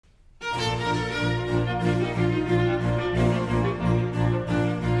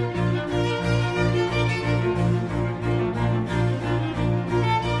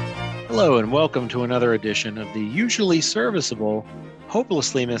Hello and welcome to another edition of the usually serviceable,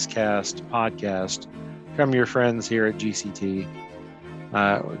 hopelessly miscast podcast from your friends here at GCT.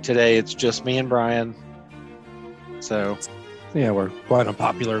 Today it's just me and Brian. So yeah, we're quite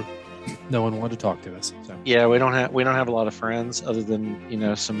unpopular. No one wanted to talk to us. So. Yeah, we don't have a lot of friends other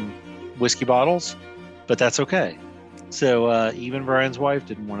than some whiskey bottles, but that's okay. So even Brian's wife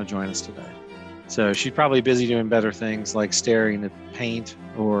didn't want to join us today. So she's probably busy doing better things like staring at paint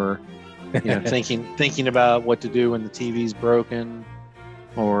or thinking about what to do when the TV's broken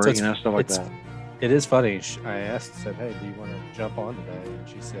or stuff like that. It is funny. I said, "Hey, do you want to jump on today?" And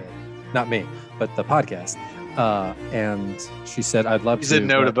she said, "Not me, but the podcast." And she said, "I'd love to." You said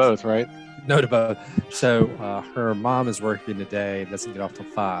no to both, right? No to both. So her mom is working today and doesn't get off till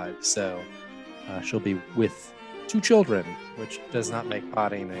 5, so she'll be with 2 children, which does not make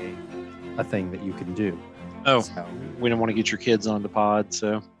potting a thing that you can do. Oh, so we don't want to get your kids on the pod,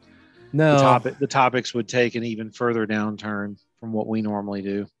 so no. The topics would take an even further downturn from what we normally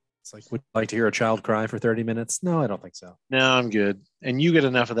do. It's like, would you like to hear a child cry for 30 minutes? No, I don't think so. No, I'm good. And you get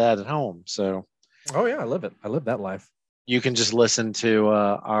enough of that at home, so. Oh yeah, I live it. I live that life. You can just listen to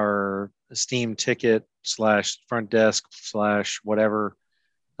our Steam ticket / front desk / whatever.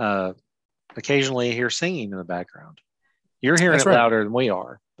 Occasionally hear singing in the background. You're hearing it louder than we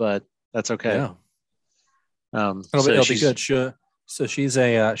are, but that's okay. Yeah. It'll be good. So she's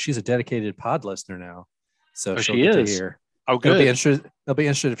a dedicated pod listener now. So she'll get to hear. Oh, good. It'll be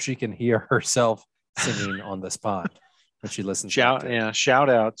interested if she can hear herself singing on this pod when she listens. Shout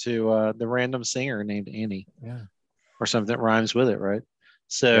out to the random singer named Annie. Yeah. Or something that rhymes with it, right?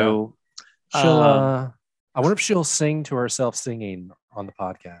 So she'll. I wonder if she'll sing to herself singing on the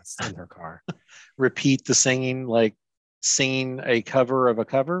podcast in her car. Repeat the singing, like singing a cover of a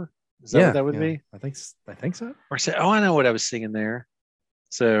cover. Is that what that would be? I think so. Or say, oh, I know what I was singing there.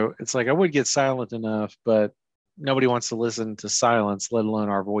 So it's like I would get silent enough, but nobody wants to listen to silence, let alone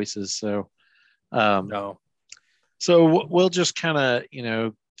our voices. So, no. So we'll just kind of,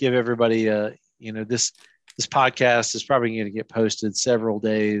 give everybody, this podcast is probably going to get posted several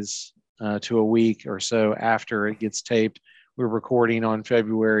days to a week or so after it gets taped. We're recording on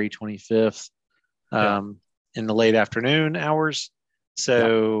February 25th in the late afternoon hours.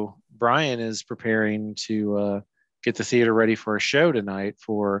 So Brian is preparing to get the theater ready for a show tonight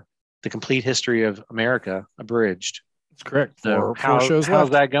for The Complete History of America Abridged. That's correct. So how's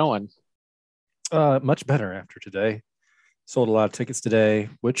that going? Much better after today. Sold a lot of tickets today,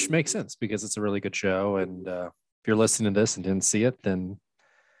 which makes sense because it's a really good show. And if you're listening to this and didn't see it, then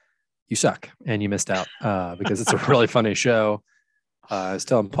you suck and you missed out because it's a really funny show. I was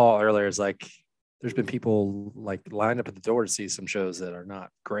telling Paul earlier, it's like there's been people like lined up at the door to see some shows that are not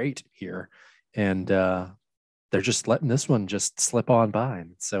great here. And they're just letting this one just slip on by.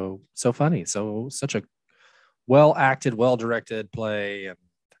 And it's so funny. Such a well-acted, well-directed play.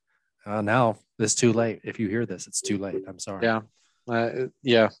 And now it's too late. If you hear this, it's too late. I'm sorry.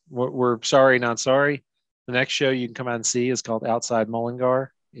 Yeah. We're sorry, not sorry. The next show you can come out and see is called Outside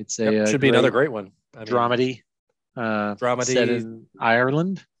Mullingar. It's should be another great one. Dramedy. Dramedy set in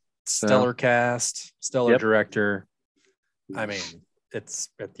Ireland. Stellar cast, stellar director. I mean, it's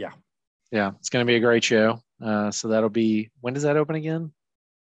going to be a great show. So that'll be, when does that open again?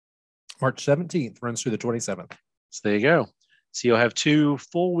 March 17th, runs through the 27th. So there you go. So you'll have 2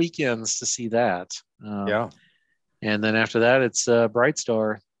 full weekends to see that. And then after that, it's Bright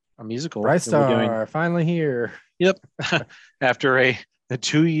Star, a musical. Bright Star, finally here. Yep. After a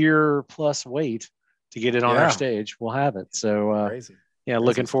 2-year plus wait to get it on our stage, we'll have it. So crazy.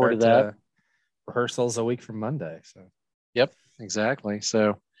 Looking forward to that. Rehearsals a week from Monday. So. Yep, exactly.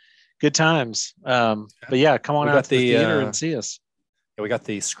 So good times. But come on out to the theater and see us. We got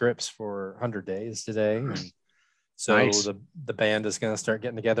the scripts for 100 Days today. And so nice. the band is going to start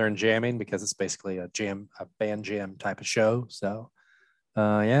getting together and jamming because it's basically a band jam type of show. So,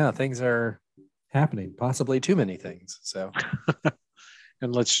 things are happening, possibly too many things. So,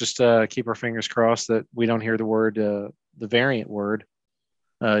 and let's just keep our fingers crossed that we don't hear the word, the variant word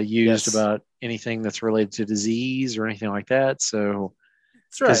used about anything that's related to disease or anything like that. So,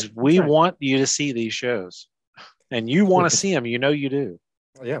 because we want you to see these shows and you want to see them, you do.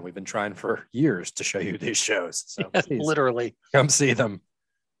 Well, yeah, we've been trying for years to show you these shows. So literally come see them.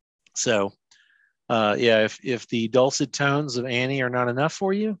 So, if the dulcet tones of Annie are not enough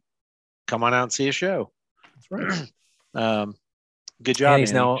for you, come on out and see a show. That's right. Good job,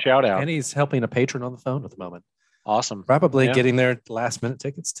 Annie. Now, shout out. Annie's helping a patron on the phone at the moment. Awesome. Probably getting their last minute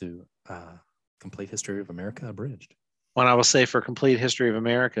tickets to Complete History of America Abridged. When I will say for Complete History of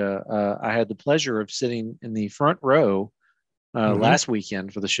America, I had the pleasure of sitting in the front row last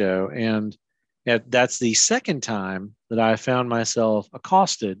weekend for the show. And that's the second time that I found myself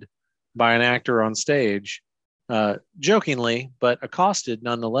accosted by an actor on stage, jokingly, but accosted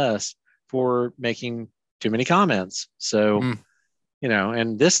nonetheless for making too many comments. So,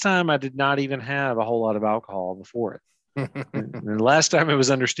 and this time I did not even have a whole lot of alcohol before it. And the last time it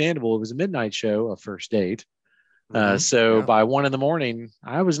was understandable, it was a midnight show, a first date. So by 1 a.m,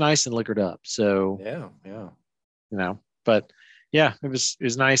 I was nice and liquored up. So but yeah, it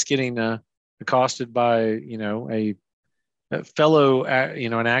was nice getting accosted by a fellow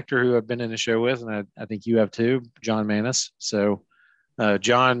an actor who I've been in a show with, and I think you have too, John Manis. So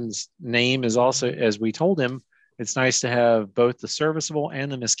John's name is also, as we told him, it's nice to have both the serviceable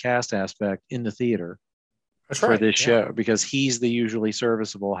and the miscast aspect in the theater for this show, because he's the usually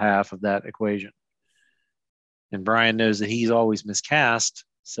serviceable half of that equation. And Brian knows that he's always miscast.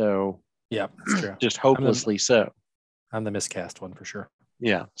 So yeah, that's true. Just hopelessly so. I'm the miscast one for sure.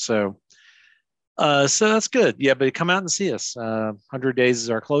 Yeah. So that's good. Yeah. But come out and see us. 100 Days is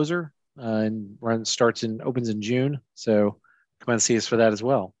our closer, and opens in June. So come out and see us for that as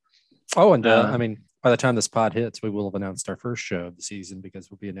well. Oh, and by the time this pod hits, we will have announced our first show of the season, because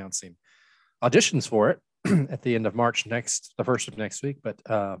we'll be announcing auditions for it at the end of March the first of next week. But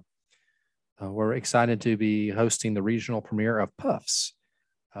we're excited to be hosting the regional premiere of Puffs.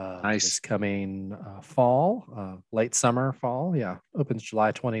 Nice. This coming fall, late summer, fall. Yeah. Opens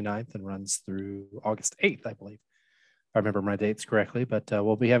July 29th and runs through August 8th, I believe, if I remember my dates correctly. But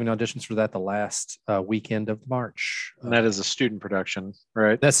we'll be having auditions for that the last weekend of March. And that is a student production,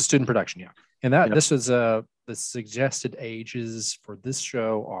 right? That's a student production, yeah. And this is the suggested ages for this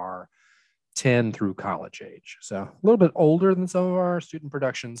show are 10 through college age. So a little bit older than some of our student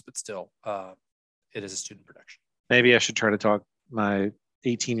productions, but still, it is a student production. Maybe I should try to talk my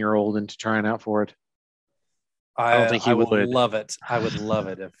 18-year-old into trying out for it. I don't think he would. Love it. I would love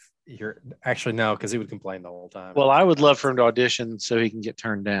it if you're actually, no, because he would complain the whole time. Well, I would love for him to audition so he can get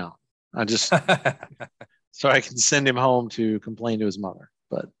turned down. So I can send him home to complain to his mother.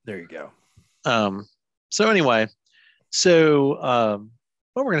 But there you go. So anyway,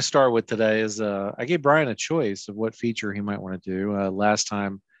 what we're going to start with today is I gave Brian a choice of what feature he might want to do. Last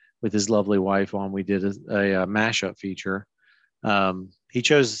time with his lovely wife on, we did a mashup feature. He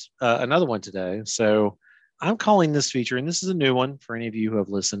chose another one today. So I'm calling this feature, and this is a new one for any of you who have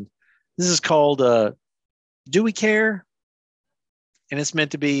listened. This is called Do We Care? And it's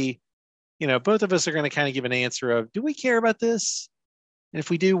meant to be, both of us are going to kind of give an answer of, do we care about this? And if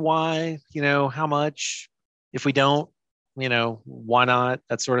we do, why? How much? If we don't, why not?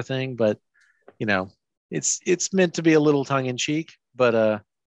 That sort of thing. But, it's meant to be a little tongue in cheek. But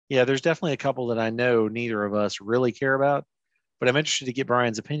there's definitely a couple that I know neither of us really care about. But I'm interested to get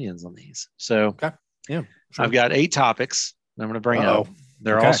Brian's opinions on these. So okay. Yeah, sure. I've got 8 topics that I'm going to bring up.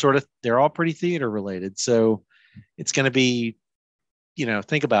 They're all pretty theater related. So it's going to be,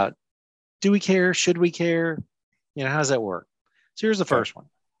 think about, do we care? Should we care? How does that work? So here's the first one.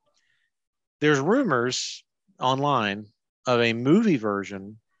 There's rumors online of a movie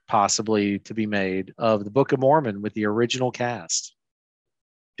version possibly to be made of the Book of Mormon with the original cast.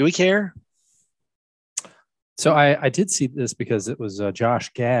 Do we care? So I did see this because it was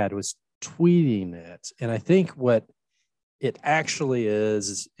Josh Gad was tweeting it. And I think what it actually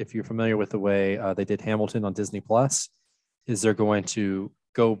is, if you're familiar with the way they did Hamilton on Disney Plus, is they're going to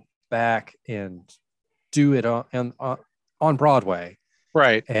go back and do it on Broadway.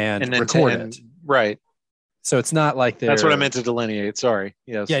 Right. And record it. Right. So it's not like that's what I meant to delineate. Sorry.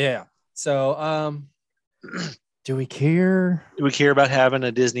 Yes. Yeah. So do we care? Do we care about having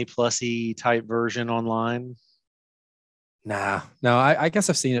a Disney Plus-y type version online? No, I guess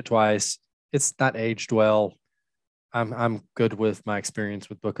I've seen it twice. It's not aged well. I'm good with my experience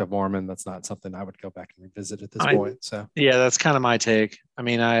with Book of Mormon. That's not something I would go back and revisit at this point. So yeah, that's kind of my take. I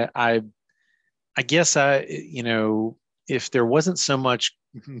mean, I guess if there wasn't so much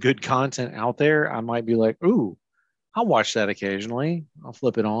good content out there, I might be like, ooh, I'll watch that occasionally. I'll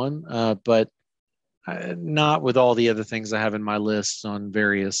flip it on, but not with all the other things I have in my list on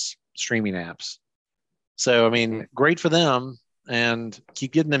various streaming apps. So, I mean, great for them, and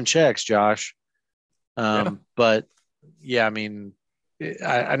keep getting them checks, Josh. But yeah, I mean,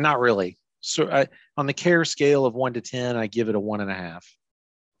 I'm not really. So on the care scale of 1 to 10, I give it a 1.5. I'm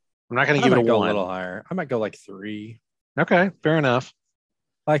not going to give it a 1. Go a little higher. I might go like 3. Okay, fair enough.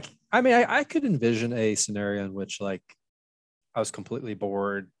 Like, I mean, I could envision a scenario in which, like, I was completely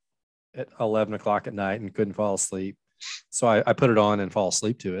bored at 11 o'clock at night and couldn't fall asleep. So I put it on and fall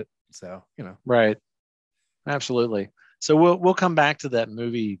asleep to it. So, Right. Absolutely. So we'll come back to that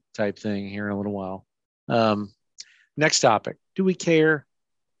movie type thing here in a little while. Next topic. do we care?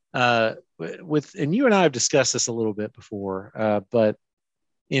 And you and I have discussed this a little bit before, but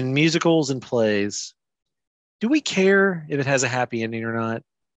in musicals and plays, do we care if it has a happy ending or not?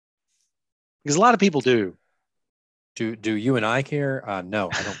 Because a lot of people do. Do you and I care? No,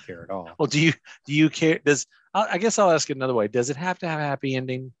 I don't care at all. Well, do you care? I guess I'll ask it another way. Does it have to have a happy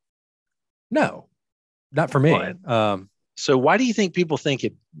ending? No, not for me. So why do you think people think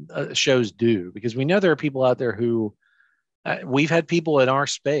it shows do? Because we know there are people out there who we've had people in our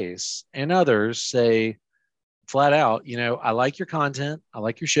space and others say flat out, I like your content, I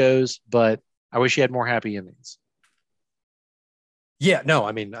like your shows, but I wish you had more happy endings. Yeah, no,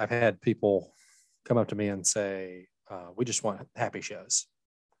 I mean, I've had people come up to me and say, we just want happy shows.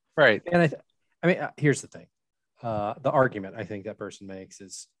 Right. And I mean, here's the thing. The argument I think that person makes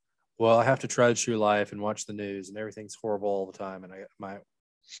is, well, I have to trudge through life and watch the news and everything's horrible all the time. And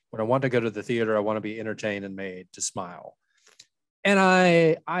when I want to go to the theater, I want to be entertained and made to smile. And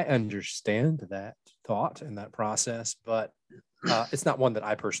I understand that thought and that process, but it's not one that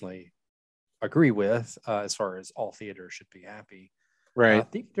I personally agree with as far as all theater should be happy. Right.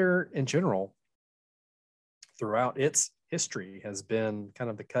 Theater in general, throughout its history, has been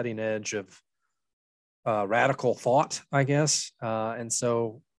kind of the cutting edge of radical thought, I guess. And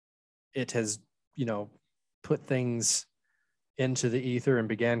so it has, put things into the ether and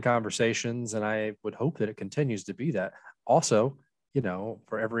began conversations. And I would hope that it continues to be that. Also,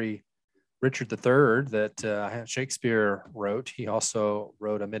 for every Richard III that Shakespeare wrote, he also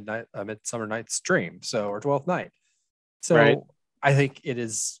wrote a Midsummer Night's Dream, or Twelfth Night. So right. I think it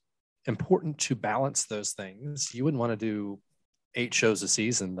is important to balance those things. You wouldn't want to do 8 shows a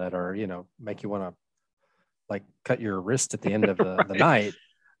season that are, make you want to like cut your wrist at the end of the, right. the night.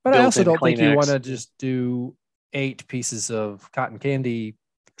 But I also don't think you want to just do 8 pieces of cotton candy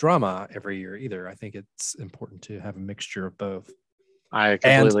drama every year either. I think it's important to have a mixture of both. I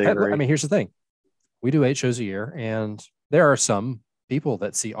completely agree. I mean, here's the thing. We do 8 shows a year, and there are some people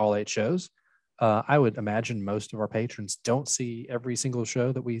that see all 8 shows. I would imagine most of our patrons don't see every single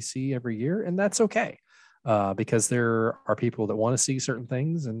show that we see every year, and that's okay because there are people that want to see certain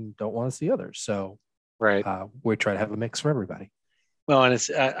things and don't want to see others. So right. We try to have a mix for everybody. Well, and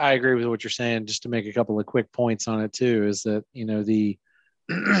I agree with what you're saying. Just to make a couple of quick points on it too, is that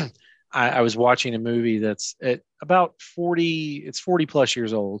I was watching a movie that's at about 40. It's 40 plus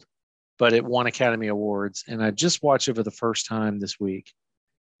years old, but it won Academy Awards, and I just watched it for the first time this week.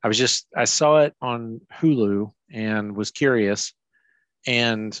 I saw it on Hulu and was curious.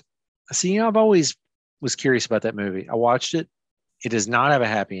 And see, I've always was curious about that movie. I watched it. It does not have a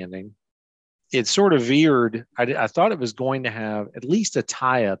happy ending. It sort of veered. I thought it was going to have at least a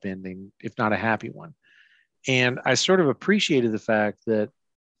tie-up ending, if not a happy one. And I sort of appreciated the fact that,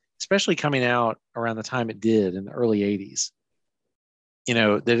 especially coming out around the time it did in the early 80s,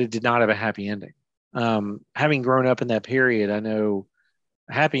 that it did not have a happy ending. Having grown up in that period, I know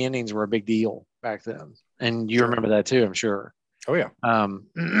happy endings were a big deal back then. And you remember that too, I'm sure. Oh, yeah.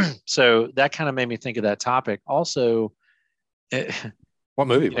 So that kind of made me think of that topic. Also, what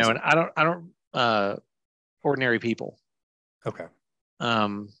movie was it? And I don't, Ordinary People. Okay.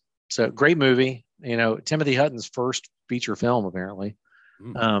 So great movie. Timothy Hutton's first feature film, apparently,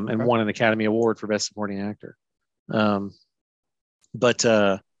 and won an Academy Award for Best Supporting Actor. But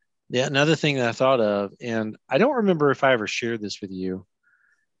another thing that I thought of, and I don't remember if I ever shared this with you,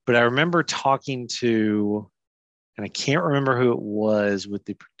 but I remember talking to, and I can't remember who it was with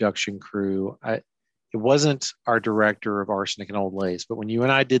the production crew. It wasn't our director of Arsenic and Old Lace, but when you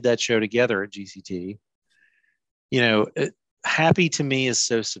and I did that show together at GCT, happy to me is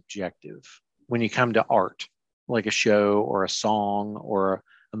so subjective when you come to art, like a show or a song or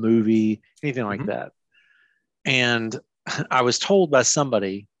a movie, anything like that. And I was told by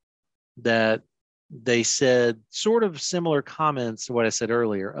somebody that they said sort of similar comments to what I said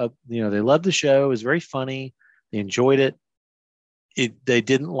earlier. They loved the show. It was very funny. They enjoyed it. They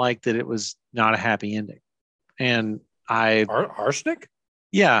didn't like that it was not a happy ending. And Arsenic?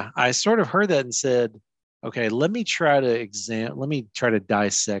 Yeah, I sort of heard that and said, okay, let me try to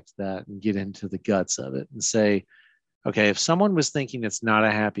dissect that and get into the guts of it and say, okay, if someone was thinking it's not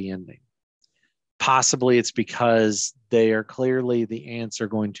a happy ending, possibly it's because they are clearly the ants are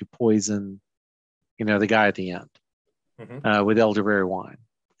going to poison, the guy at the end with elderberry wine.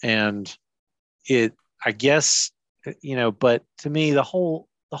 And I guess, but to me, the whole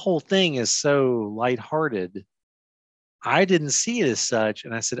thing is so lighthearted. I didn't see it as such.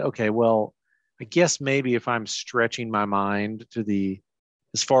 And I said, okay, well, I guess maybe if I'm stretching my mind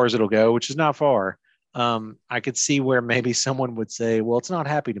as far as it'll go, which is not far, I could see where maybe someone would say, well, it's not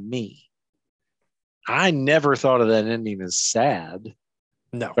happy to me. I never thought of that ending as sad,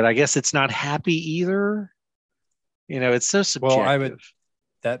 No. but I guess it's not happy either. It's so Well, subjective.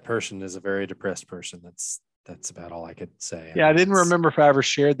 that person is a very depressed person. That's about all I could say. Yeah, I didn't remember if I ever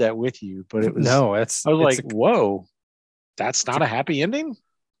shared that with you, but it was. No, I was like, "Whoa, that's not a happy ending."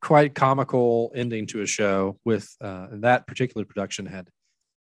 Quite comical ending to a show. With that particular production had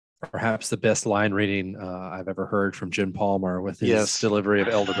perhaps the best line reading I've ever heard from Jim Palmer with his delivery of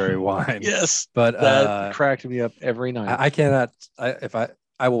elderberry wine. Yes, but that cracked me up every night. I cannot.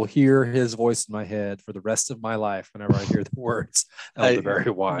 I will hear his voice in my head for the rest of my life whenever I hear the words elderberry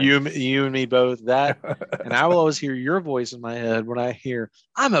wine. You and me both. That, and I will always hear your voice in my head when I hear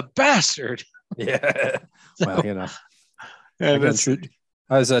 "I'm a bastard." Yeah. So, well, and again,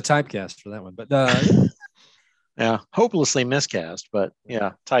 I was a typecast for that one, but yeah, hopelessly miscast, but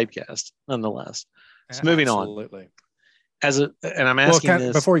yeah, typecast nonetheless. So moving on. And I'm asking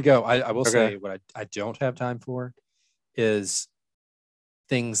this before you go. I will say what I don't have time for is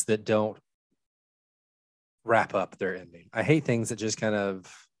things that don't wrap up their ending. I hate things that just kind of,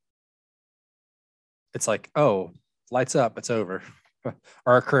 it's like, oh, lights up, it's over,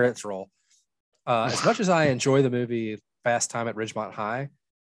 or a credits roll. As much as I enjoy the movie Fast Time at Ridgemont High,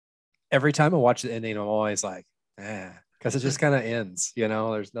 every time I watch the ending, I'm always like, because it just kind of ends.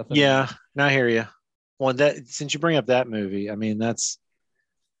 There's nothing. Yeah, I hear you. Well, since you bring up that movie, I mean,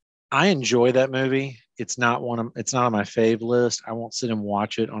 I enjoy that movie. It's not on my fave list. I won't sit and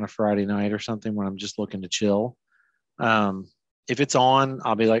watch it on a Friday night or something when I'm just looking to chill. If it's on,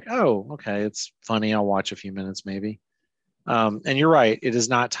 I'll be like, oh, okay, it's funny. I'll watch a few minutes maybe. And you're right, it does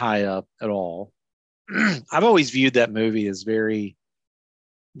not tie up at all. I've always viewed that movie as very,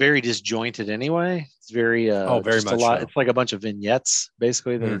 very disjointed anyway. It's very very just much a lot. so. It's like a bunch of vignettes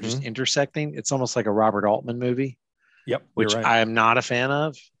basically that are just intersecting. It's almost like a Robert Altman movie. Yep, which right. I am not a fan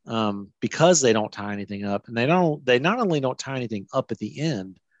of, because they don't tie anything up, and they not only don't tie anything up at the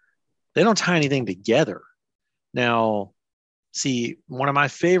end, they don't tie anything together. Now, see, one of my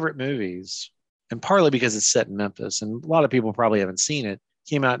favorite movies, and partly because it's set in Memphis, and a lot of people probably haven't seen it,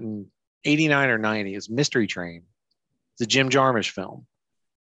 came out in '89 or '90, is Mystery Train. It's a Jim Jarmusch film,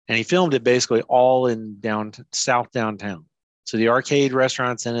 and he filmed it basically all in South downtown. So the arcade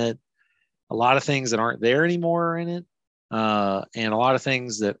restaurants in it, a lot of things that aren't there anymore are in it. And a lot of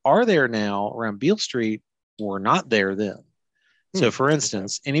things that are there now around Beale Street were not there then. So, for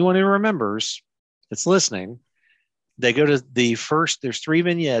instance, anyone who remembers that's listening, they go to there's 3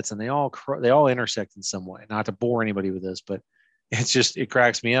 vignettes and they all intersect in some way. Not to bore anybody with this, but it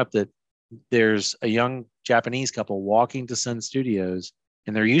cracks me up that there's a young Japanese couple walking to Sun Studios,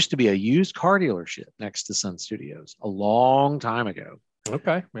 and there used to be a used car dealership next to Sun Studios a long time ago.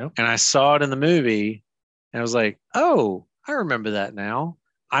 Okay. Yeah. And I saw it in the movie and I was like, oh, I remember that now.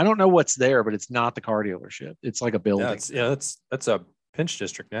 I don't know what's there, but it's not the car dealership. It's like a building. That's a pinch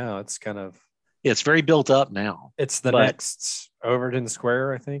district now. It's kind of. It's very built up now. It's the next Overton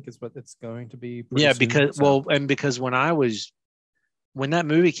Square, I think, is what it's going to be. Yeah, because when that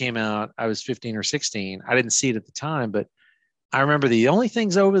movie came out, I was 15 or 16. I didn't see it at the time, but I remember the only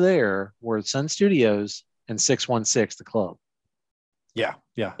things over there were Sun Studios and 616, the club. Yeah.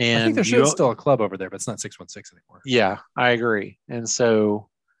 And I think there's still a club over there, but it's not 616 anymore. Yeah, I agree. And so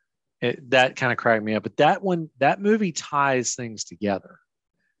that kind of cracked me up. But that movie ties things together.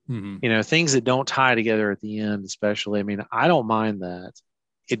 Mm-hmm. Things that don't tie together at the end, especially. I mean, I don't mind that.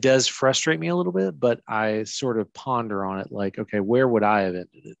 It does frustrate me a little bit, but I sort of ponder on it like, okay, where would I have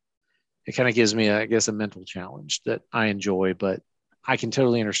ended it? It kind of gives me, I guess, a mental challenge that I enjoy, but I can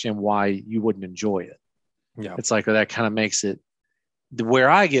totally understand why you wouldn't enjoy it. Yeah. It's like that kind of makes it. Where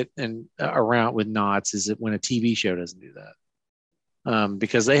I get around with knots is that when a TV show doesn't do that,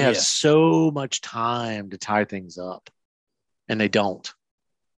 because they have so much time to tie things up, and they don't.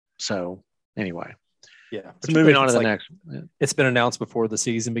 So anyway, So moving on to the next. It's been announced before the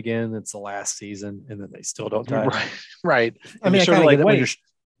season began. It's the last season, and then they still don't tie it. Right. I mean, I kind of like, wait,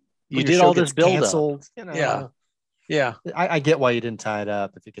 you did all this build up. Yeah. I get why you didn't tie it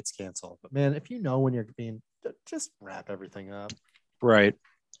up if it gets canceled, but man, if you know when you're being, just wrap everything up. Right.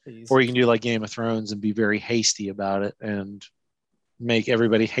 Please. Or you can do like Game of Thrones and be very hasty about it and make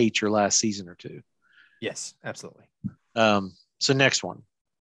everybody hate your last season or two. Yes, absolutely. So next one.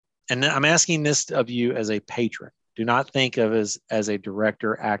 And I'm asking this of you as a patron. Do not think of as a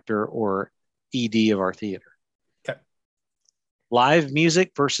director, actor, or ED of our theater. Okay. Live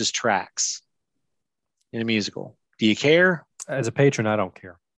music versus tracks in a musical. Do you care? As a patron, I don't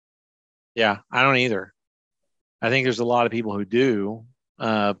care. Yeah, I don't either. I think there's a lot of people who do,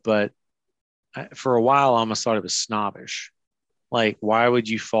 but for a while I almost thought it was snobbish. Like, why would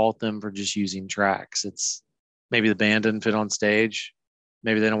you fault them for just using tracks? It's maybe the band didn't fit on stage.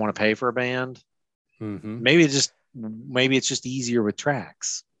 Maybe they don't want to pay for a band. Mm-hmm. Maybe it's just easier with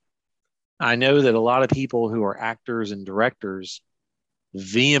tracks. I know that a lot of people who are actors and directors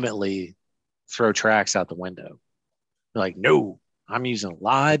vehemently throw tracks out the window. They're like, no, I'm using a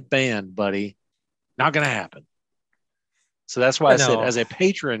live band, buddy. Not going to happen. So that's why Yeah, I said, no, as a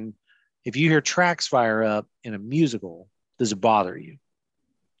patron, if you hear tracks fire up in a musical, does it bother you?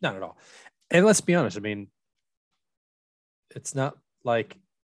 not at all. And let's be honest. I mean, it's not like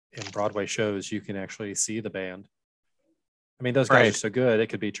in Broadway shows you can actually see the band. I mean, those guys are Right. so good; it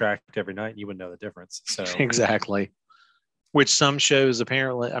could be tracked every night, and you wouldn't know the difference. So, Exactly. Which some shows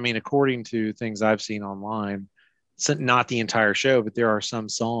apparently, I mean, according to things I've seen online, it's not the entire show, but there are some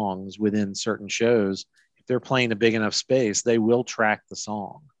songs within certain shows. If they're playing a big enough space, they will track the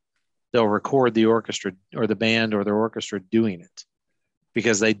song. They'll record the orchestra or the band or their orchestra doing it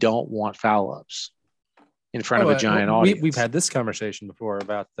because they don't want foul ups in front of a giant we've audience. had this conversation before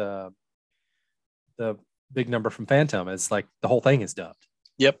about the big number from Phantom. It's like the whole thing is dubbed.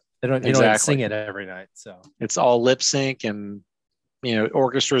 Yep. They don't you don't even sing it every night. So it's all lip sync and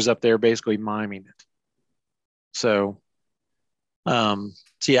orchestras up there basically miming it. So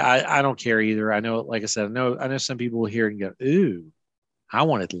yeah, I don't care either. I know, like I said, I know some people will hear it and go, ooh, I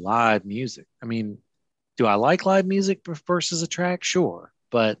wanted live music. I mean, do I like live music versus a track? Sure.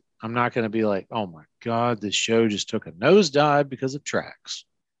 But I'm not going to be like, oh my God, this show just took a nosedive because of tracks.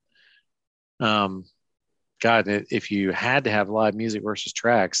 God, if you had to have live music versus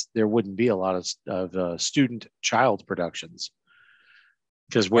tracks, there wouldn't be a lot of student child productions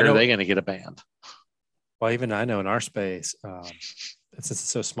because where are they going to get a band? Well, even I know in our space, since it's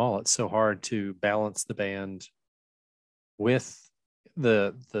so small, it's so hard to balance the band with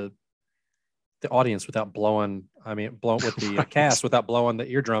the audience without blowing. I mean, blow with the Right. cast without blowing the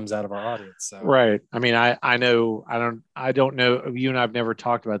eardrums out of our audience. So. Right. I mean, I know I don't know, you and I've never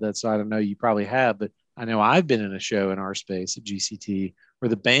talked about that, so I don't know. You probably have, but I know I've been in a show in our space at GCT where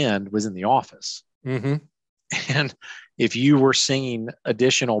the band was in the office, Mm-hmm. and if you were singing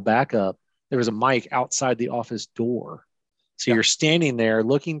additional backup, there was a mic outside the office door. So Yep. you're standing there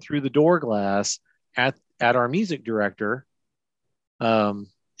looking through the door glass at our music director,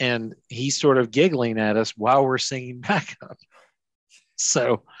 and he's sort of giggling at us while we're singing backup.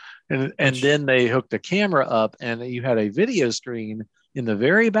 So, and then they hooked a camera up, and you had a video screen in the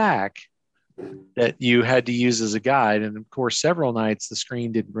very back that you had to use as a guide. And of course, several nights the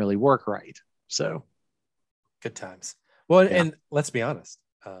screen didn't really work right. So, good times. Well, yeah. and let's be honest,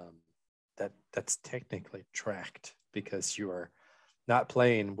 that's technically tracked because you are not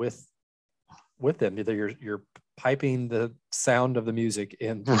playing with them. Either you're piping the sound of the music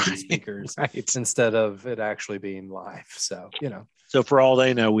into the speakers instead of it actually being live. So, So for all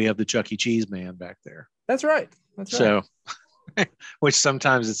they know, we have the Chuck E. Cheese man back there. That's right. That's right. So, which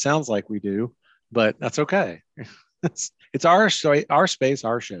sometimes it sounds like we do, but that's okay. It's our space,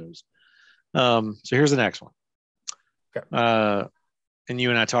 our shows. So here's the next one. Okay. And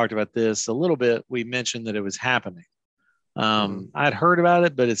you and I talked about this a little bit. We mentioned that it was happening. I'd heard about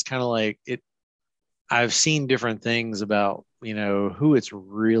it, but it's kind of like it. I've seen different things about who it's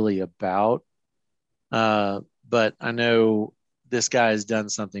really about. But I know this guy has done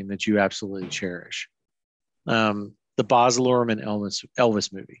something that you absolutely cherish. The Baz Luhrmann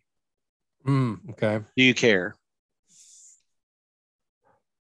Elvis movie. Okay. Do you care?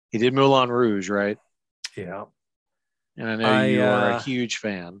 He did Moulin Rouge, right? Yeah. And I know you are a huge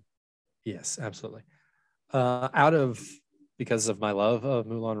fan. Yes, absolutely. Because of my love of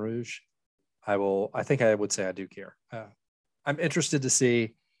Moulin Rouge, I think I would say I do care. I'm interested to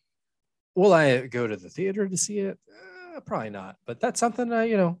see, will I go to the theater to see it? Probably not, but that's something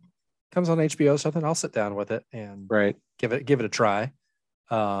comes on HBO, something I'll sit down with it and give it a try.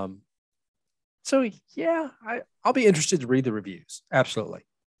 So yeah, I'll be interested to read the reviews. Absolutely.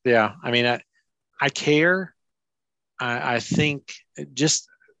 Yeah. I mean, I care. I think just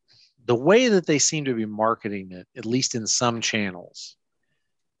the way that they seem to be marketing it, at least in some channels,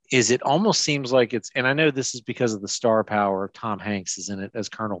 is it almost seems like it's, and I know this is because of the star power of Tom Hanks is in it as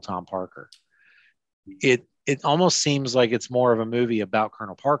Colonel Tom Parker. It almost seems like it's more of a movie about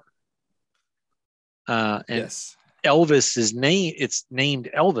Colonel Parker. And yes. Elvis is it's named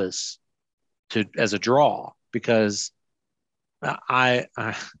Elvis as a draw because I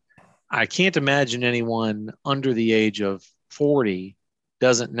can't imagine anyone under the age of 40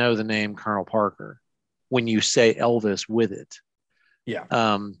 doesn't know the name Colonel Parker when you say Elvis with it.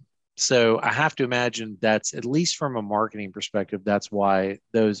 Yeah. So I have to imagine that's, at least from a marketing perspective, that's why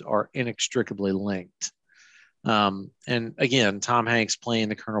those are inextricably linked. And again, Tom Hanks playing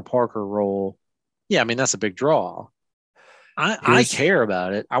the Colonel Parker role. Yeah, I mean that's a big draw. I Here's care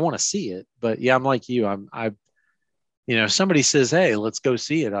about it. I want to see it, but yeah, I'm like you. Somebody says, "Hey, let's go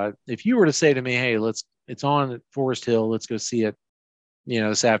see it." If you were to say to me, "Hey, it's on at Forest Hill. Let's go see it."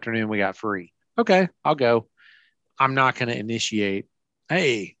 This afternoon we got free. Okay, I'll go. I'm not going to initiate.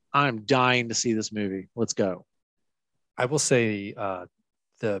 Hey, I'm dying to see this movie. Let's go. I will say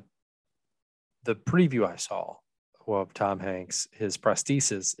the the preview I saw of Tom Hanks, his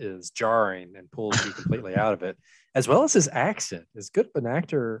prosthesis is jarring and pulls you completely out of it, as well as his accent. As good of an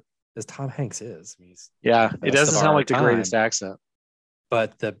actor as Tom Hanks is, I mean, he's one Yeah, of the it best of doesn't sound our like the greatest time. accent.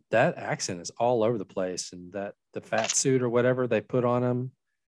 But that accent is all over the place, and that the fat suit or whatever they put on him,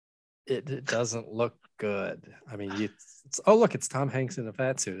 it doesn't look good. I mean, oh look, it's Tom Hanks in a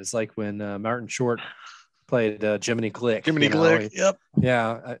fat suit. It's like when Martin Short played Jiminy Glick. Jiminy Glick. Yep.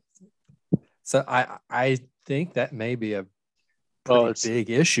 Yeah. So I think that may be a Well, pretty big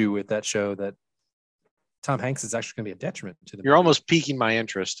issue with that show, that Tom Hanks is actually going to be a detriment to the you're movie. almost piquing my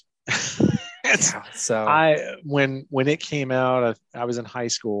interest. So when it came out, I was in high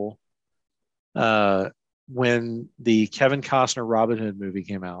school. When the Kevin Costner Robin Hood movie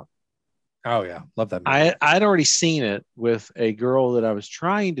came out. Oh yeah, love that movie. I'd already seen it with a girl that I was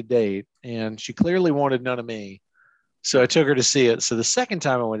trying to date, and she clearly wanted none of me. So I took her to see it. So the second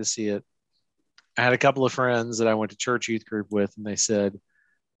time I went to see it, I had a couple of friends that I went to church youth group with, and they said,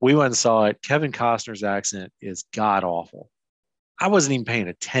 we went and saw it. Kevin Costner's accent is god awful. I wasn't even paying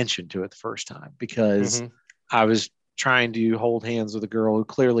attention to it the first time because I was trying to hold hands with a girl who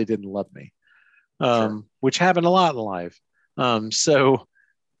clearly didn't love me, which happened a lot in life. So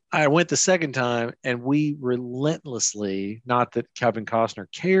I went the second time, and we relentlessly, not that Kevin Costner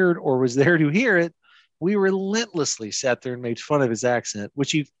cared or was there to hear it, we relentlessly sat there and made fun of his accent,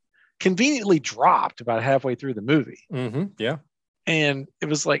 which he conveniently dropped about halfway through the movie. Yeah. And it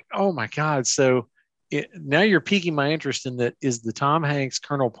was like, oh my God. So now you're piquing my interest in that. Is the Tom Hanks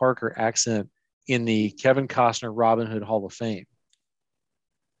Colonel Parker accent in the Kevin Costner Robin Hood Hall of Fame?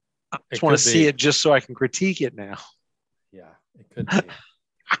 I just want to see it just so I can critique it now. Yeah, it could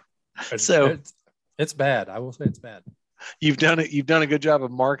be. So it's bad. I will say it's bad. You've done it. You've done a good job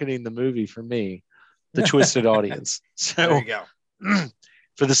of marketing the movie for me, the twisted audience. So there you go.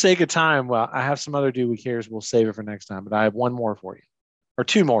 For the sake of time, well, I have some other Do We Cares. We'll save it for next time, but I have one more for you, or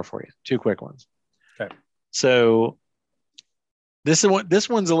two more for you, two quick ones. Okay. So this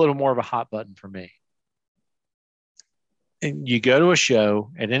one's a little more of a hot button for me. And you go to a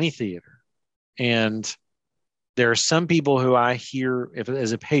show at any theater, and there are some people who I hear, if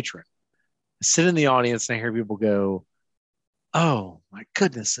as a patron, I sit in the audience and I hear people go, "Oh my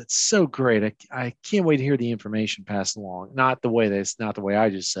goodness, that's so great! I can't wait to hear the information passed along." Not the way I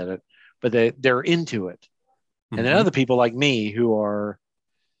just said it, but they're into it. And then other people like me who are,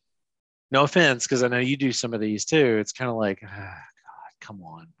 no offense, because I know you do some of these too. It's kind of like, God, come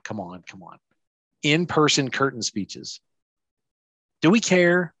on. In-person curtain speeches. Do we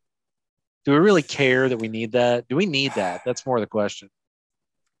care? Do we really care that we need that? Do we need that? That's more the question.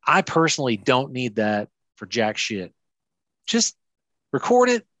 I personally don't need that for jack shit. Just record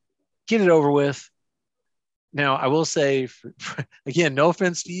it, get it over with. Now, I will say, again, no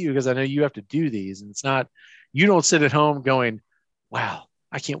offense to you, because I know you have to do these, and it's not, you don't sit at home going, wow,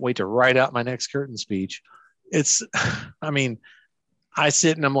 I can't wait to write out my next curtain speech. It's, I mean, I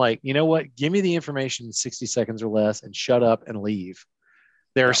sit and I'm like, you know what? Give me the information in 60 seconds or less and shut up and leave.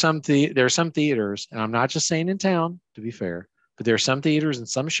 There are some theaters, and I'm not just saying in town, to be fair, but there are some theaters and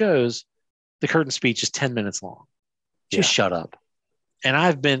some shows, the curtain speech is 10 minutes long. Just shut up. And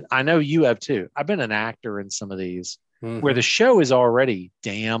I know you have too. I've been an actor in some of these where the show is already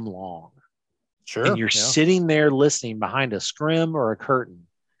damn long. Sure. And you're sitting there listening behind a scrim or a curtain.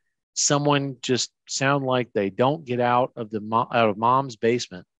 Someone just sound like they don't get out of mom's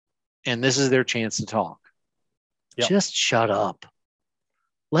basement, and this is their chance to talk. Just shut up.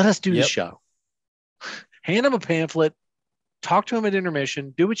 Let us do the show. Hand them a pamphlet, talk to them at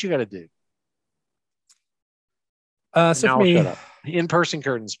intermission, do what you got to do. So for me, shut up. In-person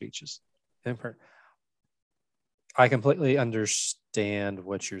curtain speeches. I completely understand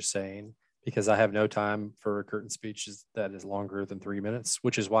what you're saying, because I have no time for a curtain speech that is longer than 3 minutes,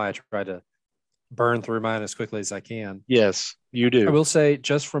 which is why I try to burn through mine as quickly as I can. Yes, you do. I will say,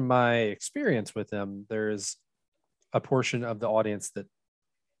 just from my experience with them, there is a portion of the audience that,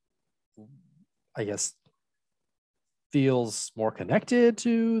 I guess, feels more connected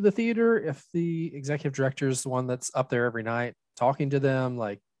to the theater if the executive director is the one that's up there every night talking to them.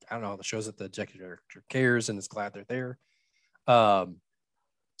 Like, I don't know, the shows that the executive director cares and is glad they're there.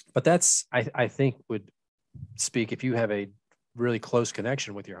 But that's, I think, would speak if you have a really close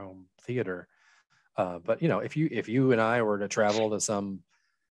connection with your home theater. But if you and I were to travel to some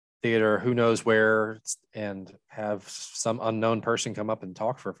theater, who knows where, and have some unknown person come up and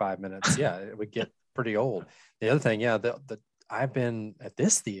talk for 5 minutes, yeah, it would get pretty old. The other thing, yeah, I've been at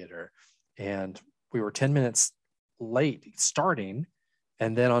this theater, and we were 10 minutes late starting,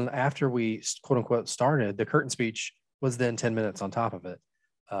 and then after we quote unquote started, the curtain speech was then 10 minutes on top of it.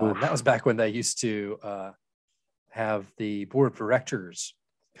 And that was back when they used to have the board of directors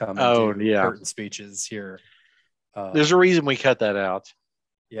come and do curtain speeches here. There's a reason we cut that out.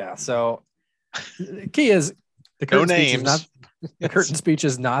 Yeah. So the key is the curtain speech is not the curtain speech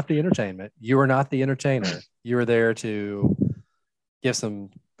is not the entertainment. You are not the entertainer. You are there to give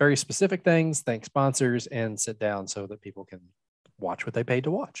some very specific things, thank sponsors, and sit down so that people can watch what they paid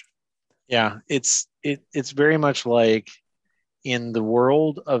to watch. Yeah, it's very much like in the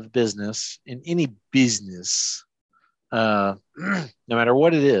world of business, in any business, no matter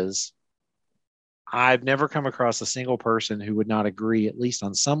what it is, I've never come across a single person who would not agree, at least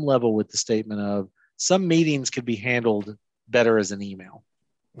on some level, with the statement of some meetings could be handled better as an email.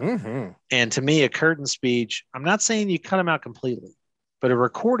 Mm-hmm. And to me, a curtain speech, I'm not saying you cut them out completely, but a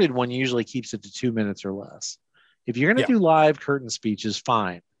recorded one usually keeps it to 2 minutes or less. If you're going to do live curtain speeches,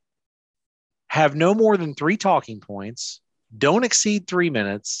 fine. Have no more than 3 talking points. Don't exceed 3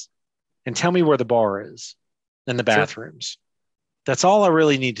 minutes, and tell me where the bar is and the bathrooms. Sure. That's all I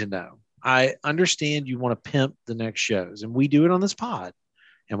really need to know. I understand you want to pimp the next shows, and we do it on this pod,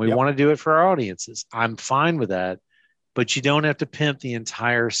 and we want to do it for our audiences. I'm fine with that, but you don't have to pimp the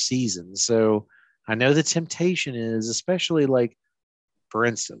entire season. So I know the temptation is, especially like, for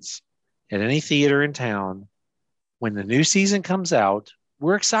instance, at any theater in town, when the new season comes out,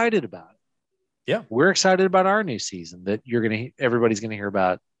 we're excited about it. Yeah. We're excited about our new season that everybody's going to hear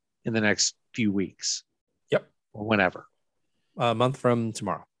about in the next few weeks. Yep. Or whenever. A month from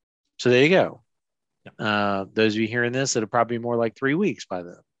tomorrow. So there you go. Those of you hearing this, it'll probably be more like 3 weeks by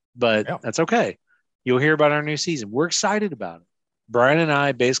then, but that's okay. You'll hear about our new season. We're excited about it. Brian and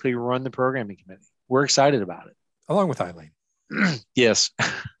I basically run the programming committee. We're excited about it. Along with Eileen. Yes.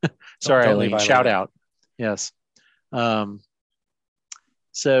 Sorry, Eileen. Shout out. Yes.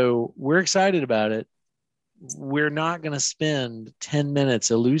 So we're excited about it. We're not going to spend 10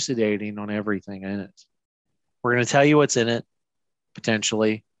 minutes elucidating on everything in it. We're going to tell you what's in it,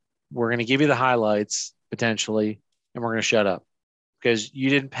 potentially. We're going to give you the highlights, potentially, and we're going to shut up because you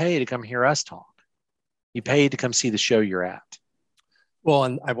didn't pay to come hear us talk. You paid to come see the show you're at. Well,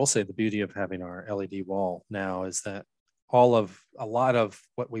 and I will say the beauty of having our LED wall now is that a lot of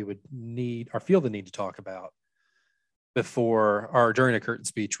what we would need or feel the need to talk about before or during a curtain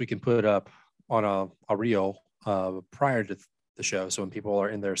speech, we can put up on a reel prior to the show. So when people are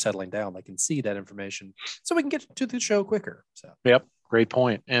in there settling down, they can see that information so we can get to the show quicker. So, yep. Great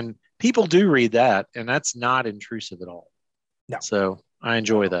point. And people do read that, and that's not intrusive at all. No. So I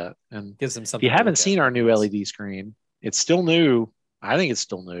enjoy that. And gives them something. If you haven't seen our new LED screen, it's still new. I think it's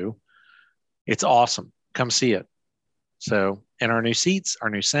still new. It's awesome. Come see it. So, and our new seats, our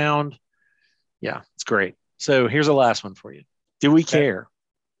new sound. Yeah, it's great. So here's the last one for you. Do we care?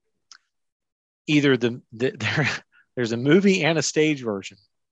 Either there's a movie and a stage version.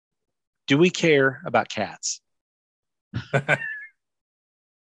 Do we care about cats? I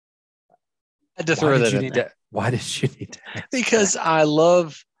had to throw that in there. Why did you need to? Because I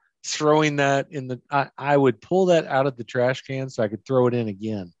love throwing that in the. I would pull that out of the trash can so I could throw it in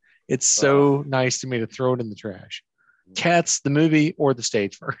again. It's so nice to me to throw it in the trash. Cats, the movie or the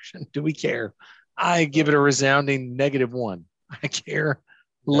stage version. Do we care? I give it a resounding -1. I care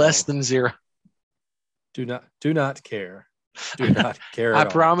less than 0. Do not care. Do not care. I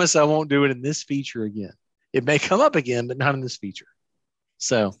promise I won't do it in this feature again. It may come up again, but not in this feature.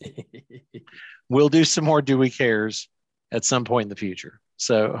 So we'll do some more Do We Cares at some point in the future.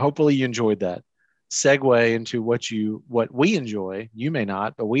 So hopefully you enjoyed that. Segue into what we enjoy, you may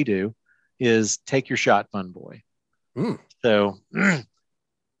not, but we do, is Take Your Shot, Fun Boy. So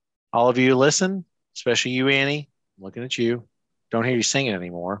all of you listen, especially you, Annie, I'm looking at you. Don't hear you singing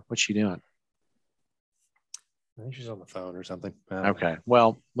anymore. What's she doing? I think she's on the phone or something. Okay.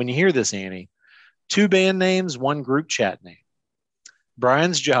 Well, when you hear this, Annie, 2 band names, 1 group chat name.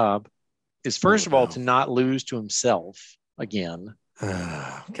 Brian's job is, first of all, to not lose to himself again.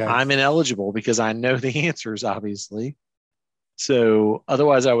 Okay. I'm ineligible because I know the answers, obviously. So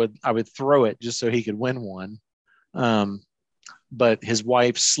otherwise I would throw it just so he could win one. But his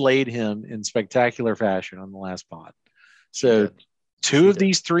wife slayed him in spectacular fashion on the last pod. So 2 of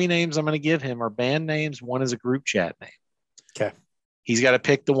these 3 names I'm going to give him are band names. 1 is a group chat name. Okay. He's got to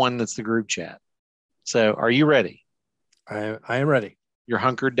pick the one that's the group chat. So are you ready? I am ready. You're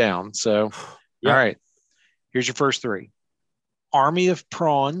hunkered down. So, all Yeah. right. Here's your first three. Army of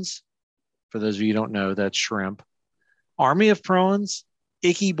prawns. For those of you who don't know, that's shrimp. Army of prawns,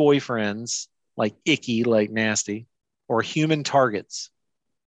 icky boyfriends, like icky, like nasty, or human targets.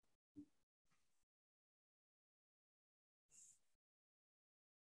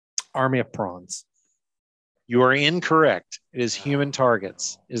 Army of prawns. You are incorrect. It is human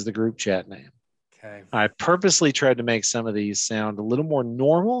targets is the group chat name. Okay. I purposely tried to make some of these sound a little more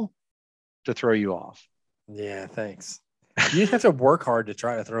normal to throw you off. Yeah, thanks. You didn't have to work hard to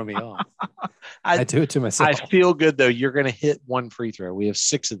try to throw me off. I do it to I myself. feel good though. You're going to hit one free throw. We have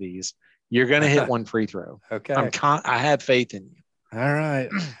 6 of these. You're going to hit one free throw. Okay. I have faith in you. All right.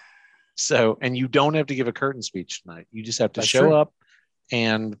 So, and you don't have to give a curtain speech tonight. You just have to That's show true. up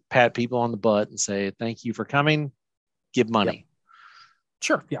and pat people on the butt and say, thank you for coming. Give money. Yep.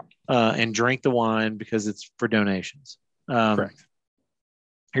 Sure. Yeah. And drink the wine because it's for donations. Correct.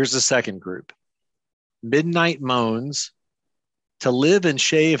 Here's the second group. Midnight Moans, To Live and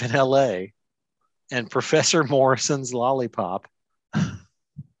Shave in LA, and Professor Morrison's Lollipop. I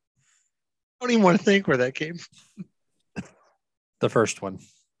don't even want to think where that came from. The first one.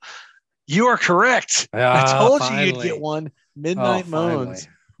 You are correct. I told you you'd get one. Midnight Moans.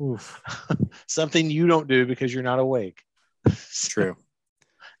 Something you don't do because you're not awake. True.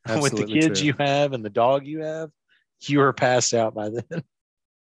 With the kids true. you have and the dog you have, you are passed out by then.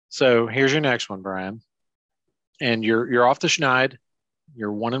 So here's your next one, Brian. And you're off the schneid.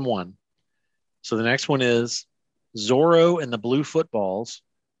 You're 1-1. So the next one is Zorro and the Blue Footballs,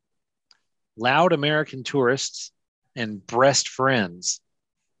 Loud American Tourists, and Breast Friends.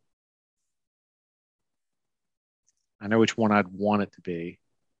 I know which one I'd want it to be,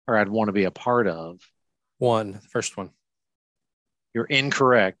 or I'd want to be a part of. The first one. You're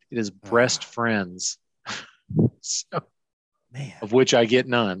incorrect. It is Breast Friends. So, man, of which I get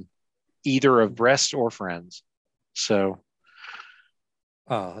none, either of breast or friends. So,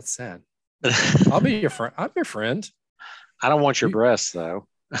 oh, that's sad. I'll be your friend. I'm your friend. I don't want your breasts, though.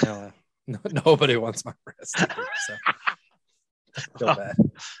 No, nobody wants my breasts. So. Feel bad.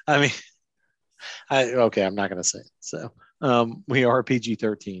 I mean, okay, I'm not going to say it. So, we are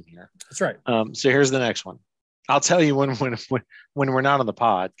PG-13 here. That's right. So here's the next one. I'll tell you when we're not on the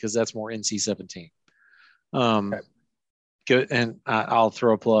pod because that's more NC-17. Okay. Go and I'll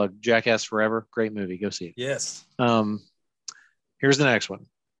throw a plug. Jackass Forever, great movie. Go see it. Yes. Here's the next one.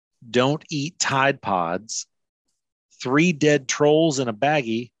 Don't eat Tide Pods. 3 dead trolls in a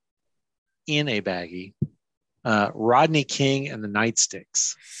baggie. Rodney King and the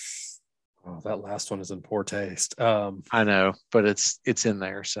Nightsticks. Oh, that last one is in poor taste. I know, but it's in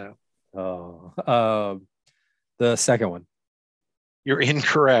there. So. The second one. You're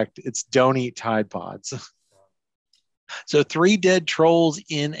incorrect. It's don't eat Tide Pods. So 3 dead trolls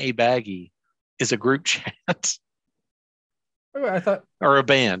in a baggie is a group chat. I thought, or a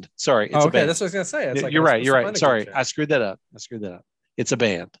band. Sorry, it's a band. That's what I was gonna say. It's you're right. You're right. Sorry, I screwed that up. It's a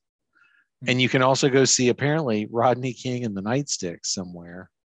band, and you can also go see apparently Rodney King and the Nightsticks somewhere.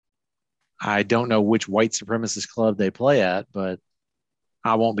 I don't know which white supremacist club they play at, but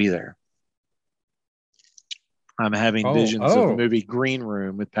I won't be there. I'm having visions of the movie Green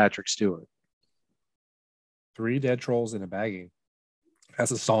Room with Patrick Stewart. 3 dead trolls in a baggie.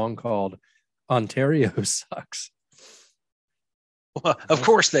 Has a song called Ontario Sucks. Well, of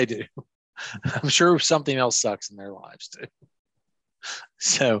course they do. I'm sure something else sucks in their lives too.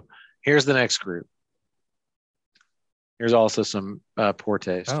 So here's the next group. Here's also some poor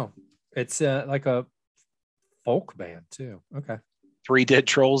taste. Oh, it's like a folk band too. Okay. 3 dead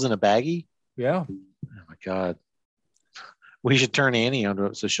trolls in a baggie? Yeah. Oh my God. We should turn Annie onto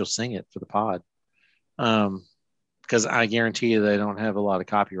it so she'll sing it for the pod. Because I guarantee you they don't have a lot of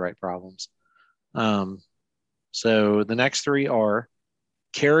copyright problems. So the next 3 are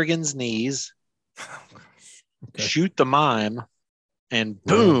Kerrigan's Knees, Shoot the Mime, and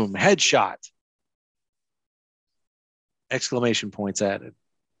Boom, Headshot. Exclamation points added.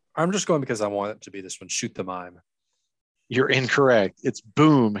 I'm just going because I want it to be this one, Shoot the Mime. You're incorrect. It's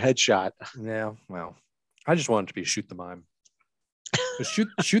Boom, Headshot. Yeah, well, I just want it to be Shoot the Mime. So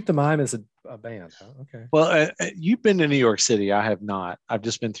shoot the Mime is a band. Huh? Okay. Well, you've been to New York City. I have not. I've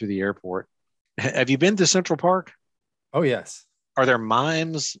just been through the airport. Have you been to Central Park? Oh, yes. Are there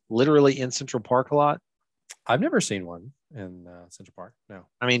mimes literally in Central Park a lot? I've never seen one in Central Park. No.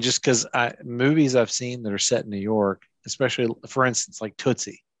 I mean, just because movies I've seen that are set in New York, especially, for instance, like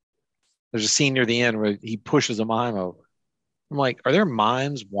Tootsie. There's a scene near the end where he pushes a mime over. I'm like, are there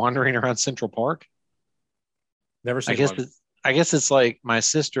mimes wandering around Central Park? Never seen I guess one. I guess it's like my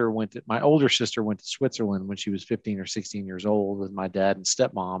older sister went to Switzerland when she was 15 or 16 years old with my dad and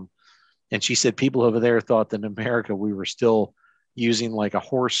stepmom. And she said people over there thought that in America we were still using like a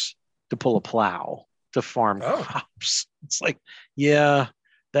horse to pull a plow to farm crops. It's like, yeah,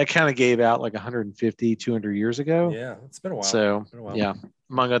 that kind of gave out like 150, 200 years ago. Yeah, it's been a while. So, yeah,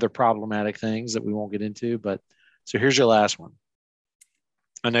 among other problematic things that we won't get into. But so here's your last one.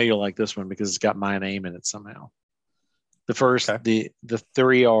 I know you'll like this one because it's got my name in it somehow. The first, the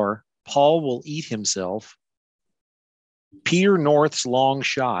three are Paul will eat himself, Peter North's long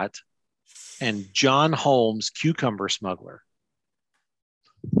shot, and John Holmes cucumber smuggler.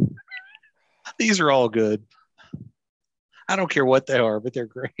 These are all good. I don't care what they are, but they're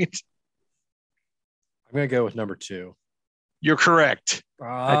great. I'm going to go with number 2. You're correct.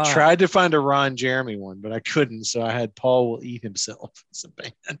 I tried to find a Ron Jeremy one, but I couldn't. So I had Paul will eat himself as a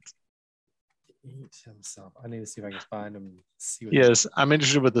band. Eat himself. I need to see if I can find him. Yes, I'm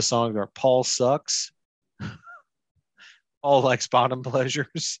interested with the song. Are Paul sucks. Paul likes bottom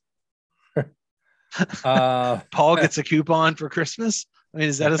pleasures. Paul gets a coupon for Christmas. I mean,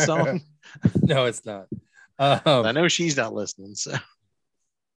 is that a song? No, it's not. I know she's not listening. So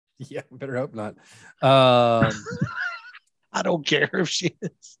yeah, better hope not. I don't care if she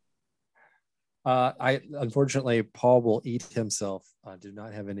is. I unfortunately, Paul will eat himself. I do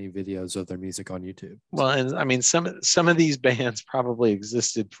not have any videos of their music on YouTube. Well, and I mean, some of these bands probably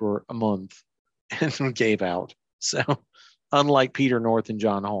existed for a month and gave out. So, unlike Peter North and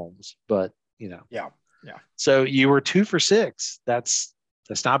John Holmes, but yeah. So you were 2 for 6. That's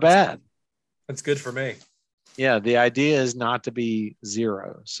not bad. That's good for me. Yeah, the idea is not to be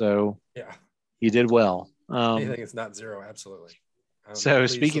 0. So yeah, you did well. Anything is not 0, absolutely. So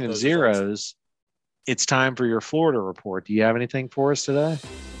speaking of zeros, it's time for your Florida report. Do you have anything for us today?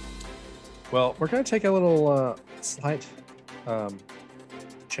 Well, we're going to take a little slight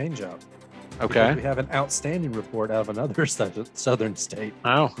change up. Okay. We have an outstanding report out of another southern state.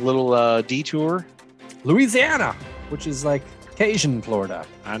 Oh, a little detour. Louisiana, which is like Cajun Florida.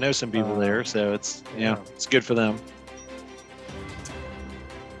 I know some people there, so it's good for them.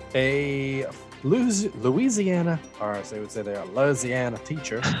 A Louisiana, or as they would say, they're a Louisiana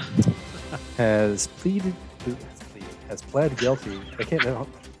teacher, has pled guilty.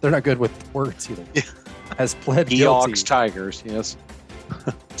 They're not good with words either. Yeah. Has pled guilty. Eox Tigers, yes.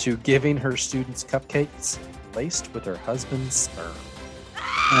 To giving her students cupcakes laced with her husband's sperm.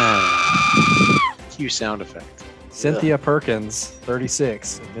 Cue sound effect. Cynthia Perkins,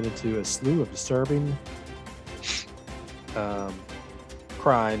 36, admitted to a slew of disturbing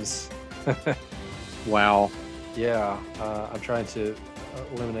crimes. Wow. Yeah, I'm trying to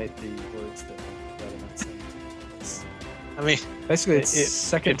eliminate the words that I'm not saying. I mean, basically, it's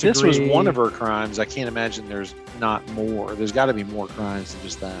second degree. If this was one of her crimes, I can't imagine there's not more. There's got to be more crimes than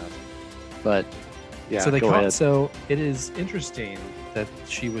just that. But yeah, so go ahead. So it is interesting that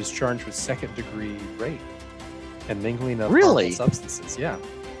she was charged with second-degree rape and mingling of harmful substances. Yeah,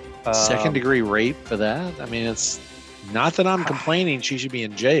 second-degree rape for that. I mean, it's not that I'm complaining. She should be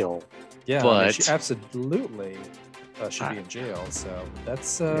in jail. Yeah, but I mean, she absolutely should be in jail. So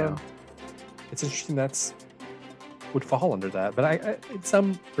that's it's interesting. That's would fall under that. But I in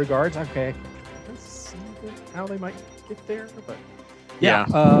some regards, okay, I can see how they might get there. But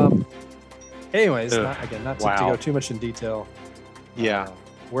yeah. Anyways, not to go too much in detail. Yeah.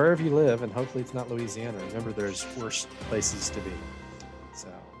 Wherever you live, and hopefully it's not Louisiana. Remember, there's worse places to be. So.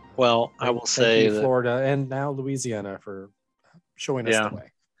 Well, I will say that Florida and now Louisiana for showing us the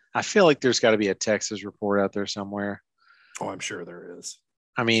way. I feel like there's got to be a Texas report out there somewhere. Oh, I'm sure there is.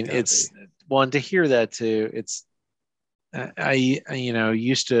 I mean, it's well, and to hear that too, it's I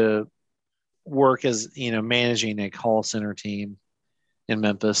used to work as managing a call center team in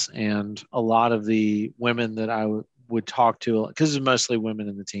Memphis, and a lot of the women that I would talk to, because it's mostly women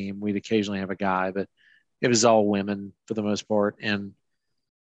in the team, we'd occasionally have a guy, but it was all women for the most part. And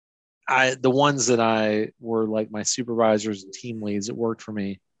the ones that I were like my supervisors and team leads that worked for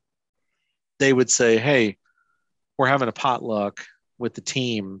me, they would say, "Hey, we're having a potluck with the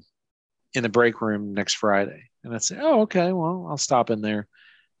team in the break room next Friday." And I'd say, "Oh, okay, well, I'll stop in there."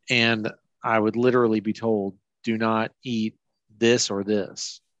 And I would literally be told, "Do not eat this or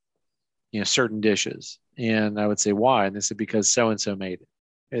this, certain dishes." And I would say, "Why?" And they said, "Because so-and-so made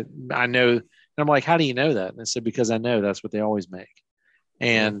it." I know. And I'm like, "How do you know that?" And they said, "Because I know that's what they always make."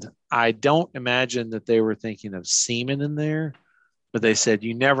 And I don't imagine that they were thinking of semen in there, but they said,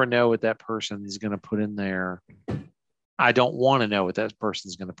 "You never know what that person is going to put in there. I don't want to know what that person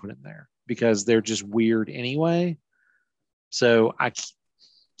is going to put in there because they're just weird anyway." So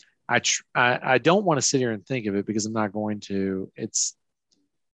I I don't want to sit here and think of it because I'm not going to. It's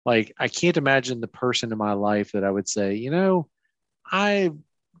like I can't imagine the person in my life that I would say, I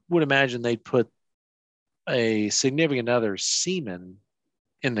would imagine they'd put a significant other's semen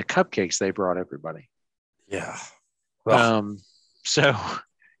in the cupcakes they brought everybody. Yeah. Um, so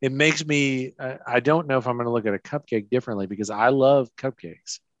it makes me, I don't know if I'm going to look at a cupcake differently because I love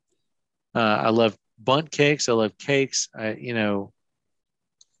cupcakes. I love bundt cakes. I love cakes. That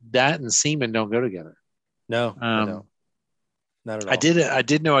and semen don't go together. No, they don't. Not at all. I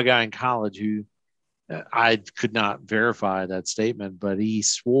did know a guy in college who I could not verify that statement, but he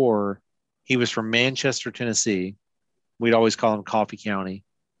swore he was from Manchester, Tennessee. We'd always call him Coffee County.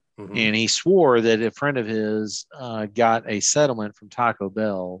 Mm-hmm. And he swore that a friend of his got a settlement from Taco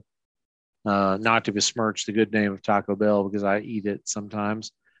Bell, not to besmirch the good name of Taco Bell because I eat it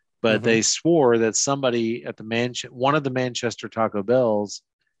sometimes, but mm-hmm. They swore that somebody at one of the Manchester Taco Bells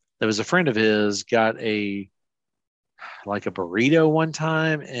that was a friend of his got a burrito one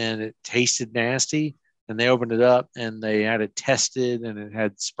time and it tasted nasty, and they opened it up and they had it tested and it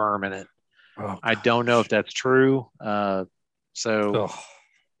had sperm in it. Oh, I don't know if that's true.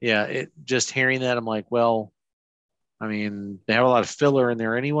 Yeah, just hearing that, I'm like, well, I mean, they have a lot of filler in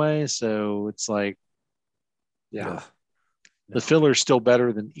there anyway, so it's like, yeah, the filler is still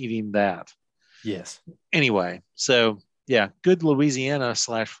better than eating that. Yes. Anyway, so yeah, good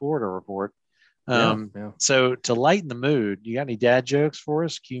Louisiana/Florida report. So to lighten the mood, you got any dad jokes for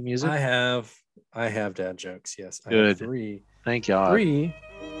us? Cue music. I have dad jokes. Yes, good. I have 3. Thank God. 3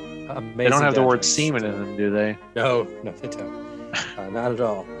 amazing. They don't have the word semen in them, do they? No, they don't. Not at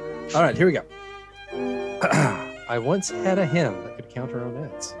all. All right, here we go. I once had a hen that could count her own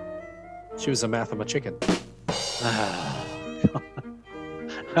eggs. She was a mathematician.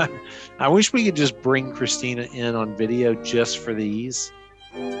 I wish we could just bring Christina in on video just for these.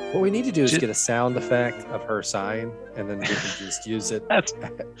 What we need to do is get a sound effect of her sighing, and then we can just use it. That's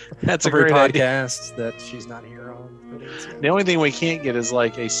a great podcast idea. That she's not here on. The only thing we can't get is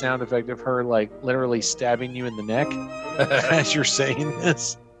like a sound effect of her like literally stabbing you in the neck as you're saying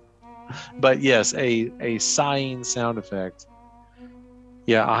this. But yes, a sighing sound effect.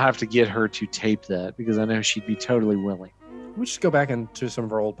 Yeah, I'll have to get her to tape that because I know she'd be totally willing. We'll just go back into some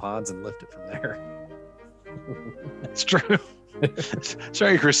of our old pods and lift it from there. That's true.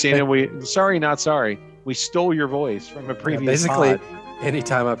 Sorry, Christina. Sorry, not sorry. We stole your voice from a previous basically, pod.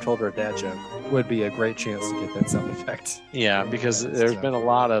 Anytime I've told her a dad joke would be a great chance to get that sound effect. Yeah, because there's been a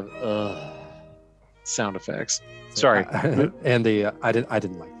lot of sound effects. Sorry. I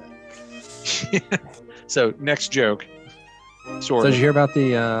didn't like that. So next joke. So did you hear about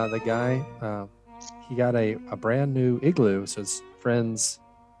the guy? He got a brand new igloo. So his friends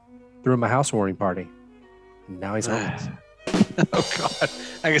threw him a housewarming party. And now he's homeless. Oh God,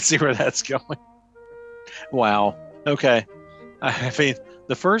 I can see where that's going. Wow. Okay. I mean,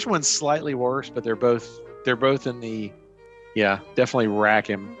 the first one's slightly worse, but they're both in the, definitely rack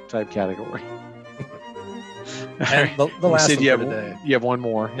him type category. And the last one today. You have one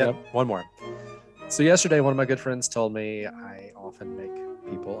more. Yep, one more. So yesterday, one of my good friends told me I often make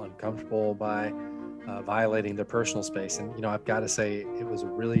people uncomfortable by violating their personal space. And, I've got to say it was a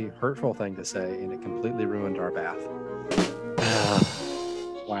really hurtful thing to say, and it completely ruined our bath.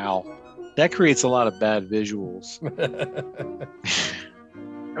 Wow. That creates a lot of bad visuals.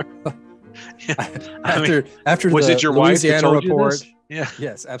 After was the it your Louisiana wife that told report? You this? Yeah.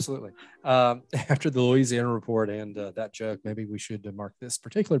 Yes, absolutely. After the Louisiana report and that joke, maybe we should mark this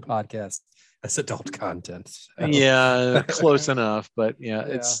particular podcast as adult content. So. Yeah, close enough. But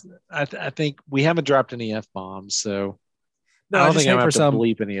it's. I think we haven't dropped any F-bombs, so I don't think I'm going to have to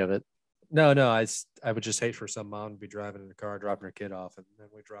bleep any of it. No, I would just hate for some mom to be driving in the car, dropping her kid off, and then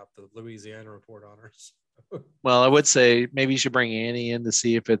we drop the Louisiana report on her. Well, I would say maybe you should bring Annie in to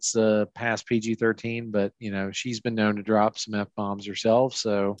see if it's past PG-13, but she's been known to drop some F-bombs herself.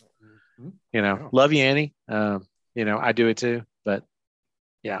 So, love you, Annie. I do it too, but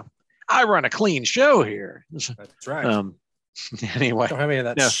yeah, I run a clean show here. That's right. Anyway, don't have any of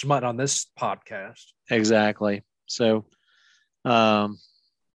that smut on this podcast. Exactly. So,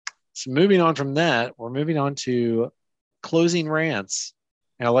 so moving on from that, we're moving on to closing rants.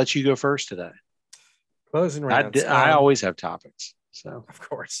 And I'll let you go first today. Closing rants. I always have topics. So of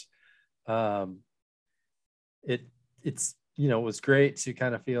course. It's it was great to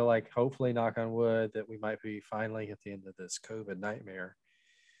kind of feel like, hopefully, knock on wood, that we might be finally at the end of this COVID nightmare.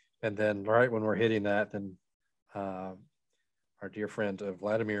 And then right when we're hitting that, then our dear friend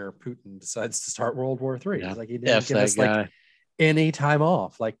Vladimir Putin decides to start World War III. Yeah. Like, he didn't give us any time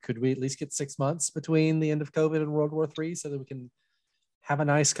off. Like, could we at least get 6 months between the end of COVID and World War III so that we can have a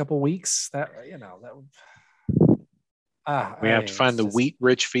nice couple weeks. That that would. We have to find the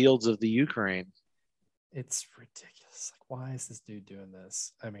wheat-rich fields of the Ukraine. It's ridiculous. Like, why is this dude doing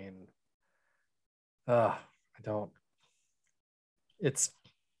this? I mean, I don't. It's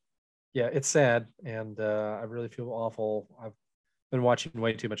sad, and I really feel awful. I've been watching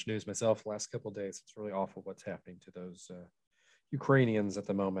way too much news myself the last couple of days. It's really awful what's happening to those Ukrainians at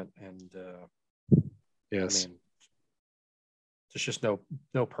the moment, and yes, I mean, there's just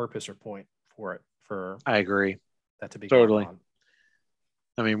no purpose or point for it. I agree. That to be totally. Going on.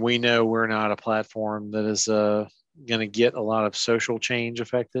 I mean, we know we're not a platform that is going to get a lot of social change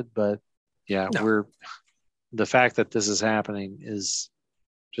affected, but yeah, No. the fact that this is happening is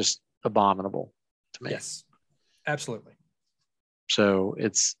just abominable to me. Yes, absolutely. So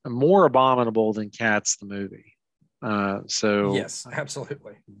it's more abominable than Cats the movie. So yes,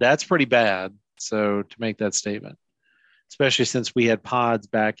 absolutely. That's pretty bad. So to make that statement, especially since we had pods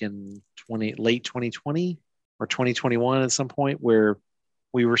back in late 2020 or 2021 at some point where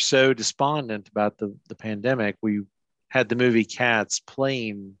we were so despondent about the pandemic, we had the movie Cats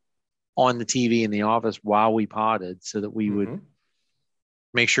playing on the TV in the office while we podded so that we would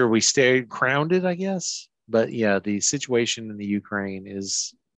make sure we stayed grounded, I guess. But yeah, the situation in the Ukraine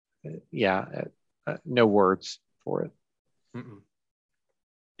is, no words for it. Mm-mm.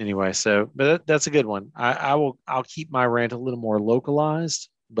 Anyway, but that's a good one. I'll keep my rant a little more localized,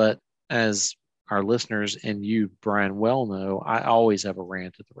 but as our listeners and you, Brian, well know, I always have a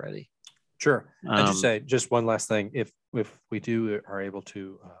rant at the ready. Sure. And just say just one last thing. If we are able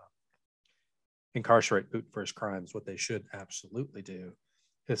to incarcerate Putin for his crimes, what they should absolutely do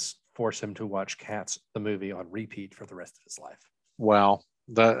is force him to watch Cats the movie on repeat for the rest of his life. Well,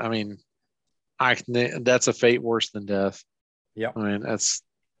 that's a fate worse than death. Yeah. I mean,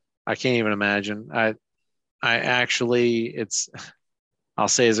 I can't even imagine. I actually, I'll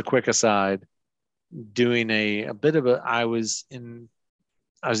say as a quick aside, doing I was doing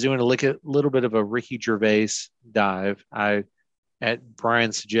a little bit of a Ricky Gervais dive. At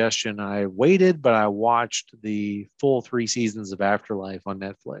Brian's suggestion, I waited, but I watched the full 3 seasons of Afterlife on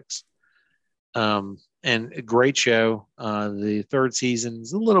Netflix. And a great show. The 3rd season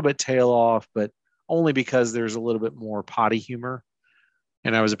is a little bit tail off, but only because there's a little bit more potty humor.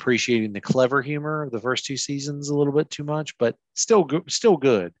 And I was appreciating the clever humor of the first 2 seasons a little bit too much, but still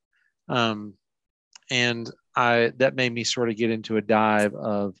good. And that made me sort of get into a dive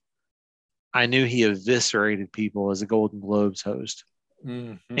of, I knew he eviscerated people as a Golden Globes host.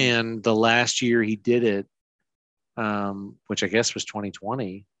 Mm-hmm. And the last year he did it, which I guess was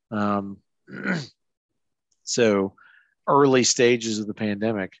 2020. So early stages of the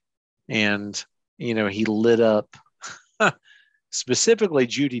pandemic. And, he lit up specifically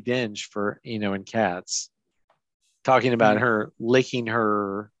Judi Dench for, in Cats, talking about her licking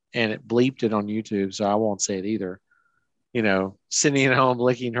her, and it bleeped it on YouTube. So I won't say it either. Sitting at home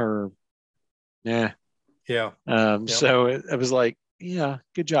licking her. Yeah. Yeah. So it was like, yeah,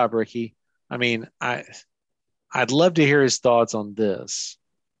 good job, Ricky. I mean, I'd love to hear his thoughts on this.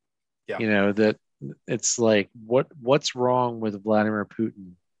 Yeah. That it's like, what's wrong with Vladimir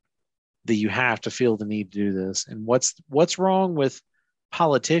Putin that you have to feel the need to do this? And what's wrong with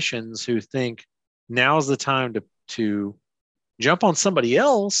politicians who think now's the time to jump on somebody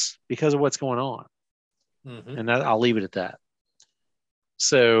else because of what's going on? Mm-hmm. And I'll leave it at that.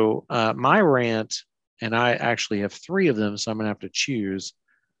 So my rant, and I actually have 3 of them, so I'm going to have to choose.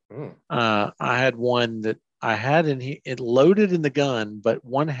 I had one that I had it loaded in the gun, but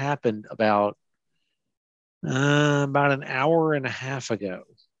one happened about an hour and a half ago.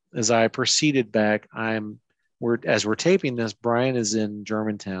 As I proceeded back, as we're taping this, Brian is in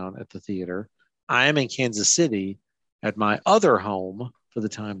Germantown at the theater. I am in Kansas City at my other home for the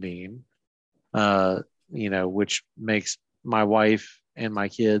time being, which makes my wife and my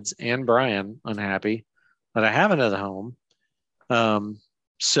kids and Brian unhappy that I have another home.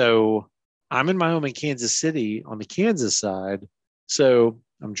 So I'm in my home in Kansas City on the Kansas side. So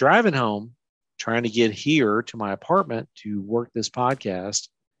I'm driving home, trying to get here to my apartment to work this podcast.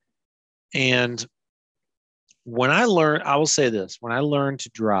 And I will say this, when I learned to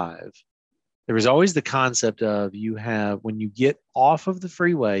drive, there was always the concept of when you get off of the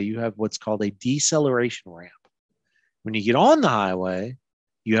freeway, you have what's called a deceleration ramp. When you get on the highway,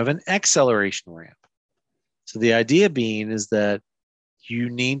 you have an acceleration ramp. So the idea being is that you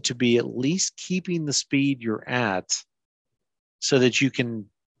need to be at least keeping the speed you're at so that you can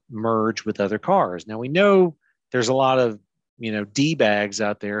merge with other cars. Now we know there's a lot of, D-bags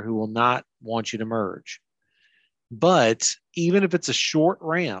out there who will not want you to merge. But even if it's a short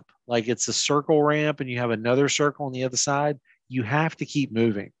ramp, like it's a circle ramp and you have another circle on the other side, you have to keep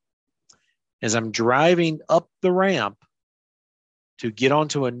moving. As I'm driving up the ramp to get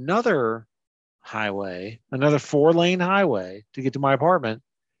onto another highway, another 4-lane highway to get to my apartment,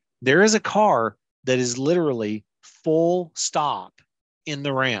 there is a car that is literally full stop in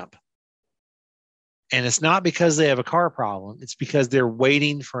the ramp. And it's not because they have a car problem. It's because they're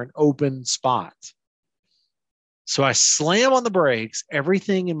waiting for an open spot. So I slam on the brakes.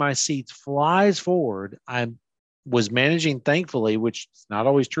 Everything in my seats flies forward. I was managing, thankfully, which is not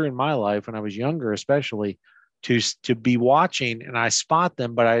always true in my life when I was younger, especially, to be watching, and I spot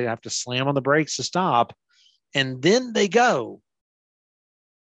them, but I have to slam on the brakes to stop. And then they go.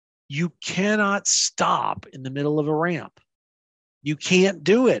 You cannot stop in the middle of a ramp. You can't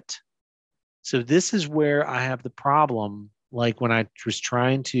do it. So this is where I have the problem. Like when I was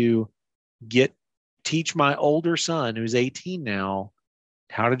trying to teach my older son, who's 18 now,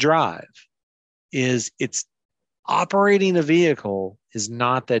 how to drive, it's operating a vehicle is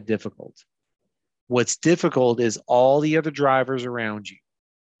not that difficult. What's difficult is all the other drivers around you,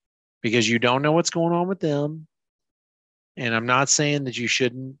 because you don't know what's going on with them. And I'm not saying that you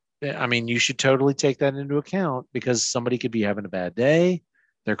shouldn't. I mean, you should totally take that into account, because somebody could be having a bad day.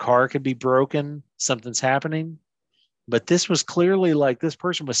 Their car could be broken. Something's happening. But this was clearly like this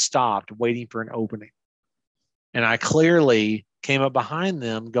person was stopped waiting for an opening. And I clearly came up behind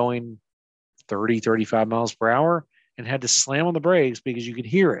them going 30, 35 miles per hour and had to slam on the brakes because you could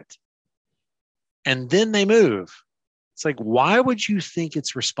hear it. And then they move. It's like, why would you think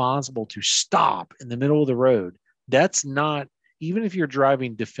it's responsible to stop in the middle of the road? That's not, even if you're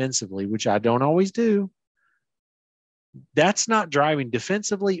driving defensively, which I don't always do, that's not driving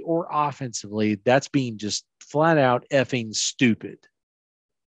defensively or offensively. That's being just flat out effing stupid.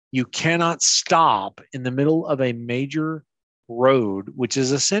 You cannot stop in the middle of a major road, which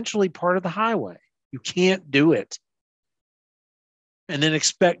is essentially part of the highway. You can't do it. And then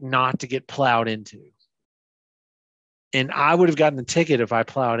expect not to get plowed into. And I would have gotten the ticket if I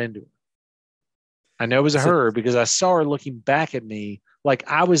plowed into her. I know it was her because I saw her looking back at me like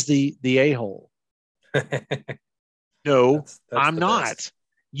I was the a-hole. No, that's I'm not. Best.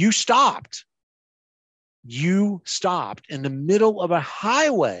 You stopped. You stopped in the middle of a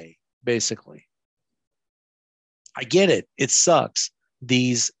highway, basically. I get it. It sucks.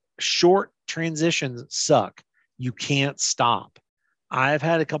 These short transitions suck. You can't stop. I've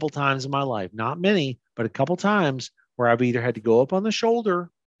had a couple times in my life, not many, but a couple times where I've either had to go up on the shoulder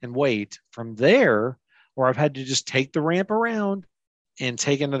and wait from there, or I've had to just take the ramp around and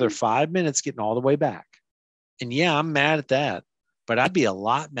take another 5 minutes getting all the way back. And yeah, I'm mad at that, but I'd be a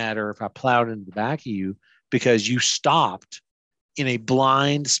lot madder if I plowed into the back of you because you stopped in a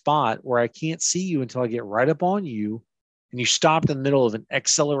blind spot where I can't see you until I get right up on you, and you stopped in the middle of an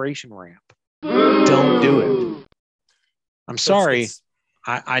acceleration ramp. Don't do it. I'm sorry.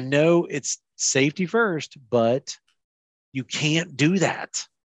 I know it's safety first, but you can't do that.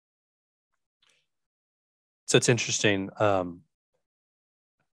 So it's interesting. I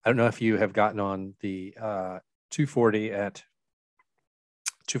don't know if you have gotten on the 240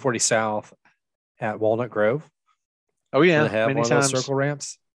 South at Walnut Grove. Oh yeah, they have one of those circle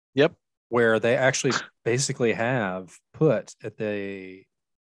ramps. Yep, where they actually basically have put at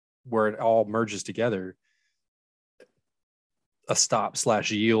where it all merges together a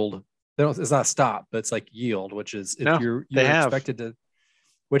stop/yield. It's not stop, but it's like yield, which is if you're expected to,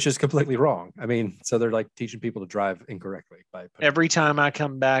 which is completely wrong. I mean, so they're like teaching people to drive incorrectly by every time I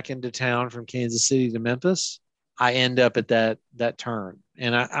come back into town from Kansas City to Memphis, I end up at that turn.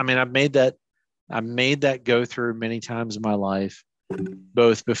 And I mean, I made that go through many times in my life,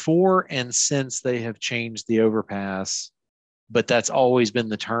 both before and since they have changed the overpass, but that's always been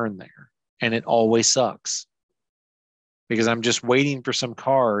the turn there. And it always sucks because I'm just waiting for some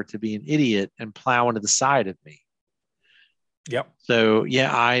car to be an idiot and plow into the side of me. Yep. So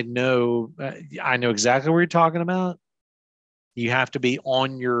yeah, I know exactly what you're talking about. You have to be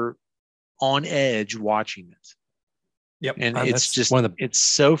on edge watching it. Yep. And it's just it's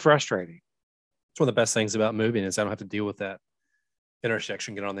so frustrating. It's one of the best things about moving is I don't have to deal with that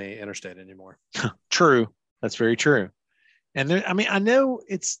intersection, get on the interstate anymore. True. That's very true. And there, I mean, I know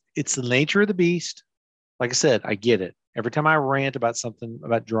it's the nature of the beast. Like I said, I get it. Every time I rant about something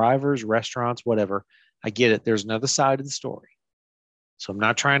about drivers, restaurants, whatever, I get it. There's another side of the story. So I'm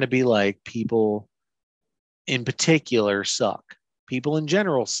not trying to be like people in particular suck. People in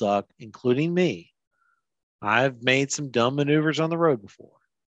general suck, including me. I've made some dumb maneuvers on the road before,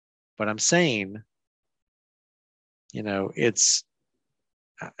 but I'm saying, it's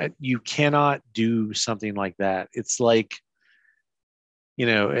you cannot do something like that. It's like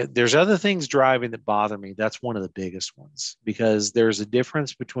there's other things driving that bother me. That's one of the biggest ones, because there's a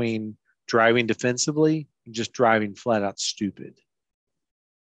difference between driving defensively and just driving flat out stupid.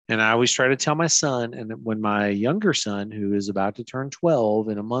 And I always try to tell my son, and when my younger son, who is about to turn 12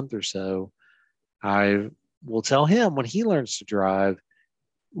 in a month or so, I will tell him when he learns to drive,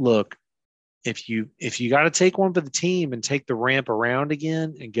 look, if you got to take one for the team and take the ramp around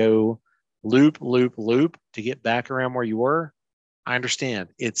again and go loop, loop, loop to get back around where you were, I understand.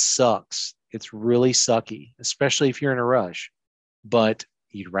 It sucks. It's really sucky, especially if you're in a rush. But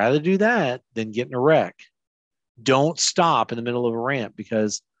you'd rather do that than get in a wreck. Don't stop in the middle of a ramp,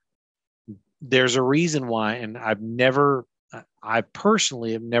 because there's a reason why. And I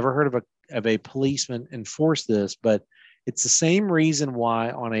personally have never heard of a policeman enforce this, but it's the same reason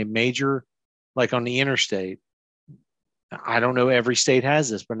why on a major, like on the interstate, I don't know every state has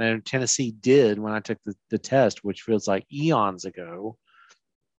this, but I know Tennessee did when I took the test, which feels like eons ago.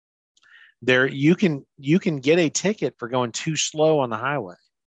 There you can get a ticket for going too slow on the highway.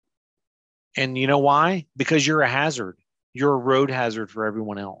 And you know why? Because you're a hazard. You're a road hazard for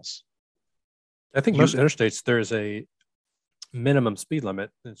everyone else. I think most interstates, there's a minimum speed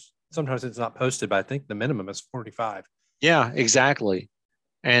limit. Sometimes it's not posted, but I think the minimum is 45. Yeah, exactly.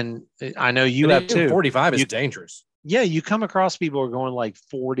 And I know you have too. 45 is dangerous. Yeah, you come across people who are going like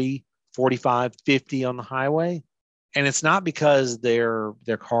 40, 45, 50 on the highway. And it's not because their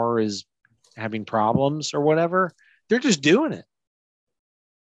car is having problems or whatever. They're just doing it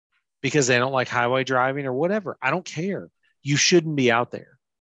because they don't like highway driving or whatever. I don't care. You shouldn't be out there.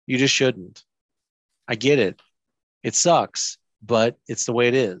 You just shouldn't. I get it. It sucks, but it's the way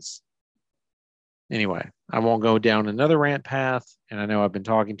it is. Anyway, I won't go down another rant path. And I know I've been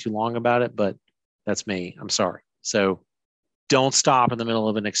talking too long about it, but that's me. I'm sorry. So don't stop in the middle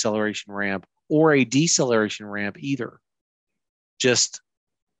of an acceleration ramp or a deceleration ramp either. Just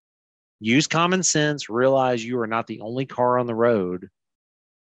use common sense, realize you are not the only car on the road.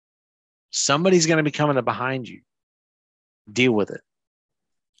 Somebody's going to be coming up behind you. Deal with it.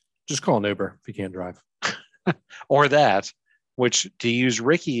 Just call an Uber if you can't drive. Or that, which, to use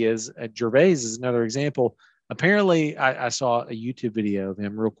Ricky as Gervais is another example. Apparently, I saw a YouTube video of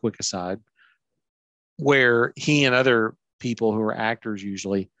him, real quick aside, where he and other people who are actors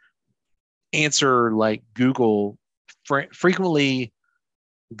usually answer like Google, frequently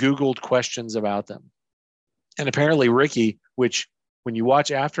Googled questions about them. And apparently Ricky, which when you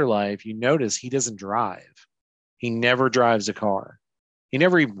watch Afterlife, you notice he doesn't drive. He never drives a car. He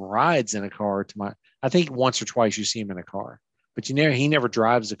never even rides in a car I think once or twice you see him in a car, but he never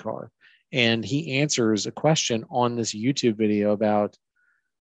drives a car. And he answers a question on this YouTube video about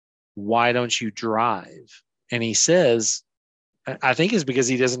why don't you drive? And he says, I think it's because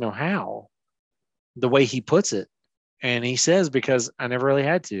he doesn't know how, the way he puts it. And he says, because I never really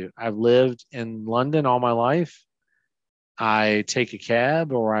had to. I've lived in London all my life. I take a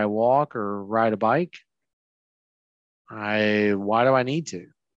cab or I walk or ride a bike. Why do I need to?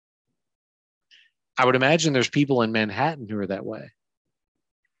 I would imagine there's people in Manhattan who are that way.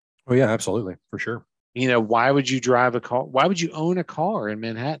 Oh, yeah, absolutely. For sure. Why would you drive a car? Why would you own a car in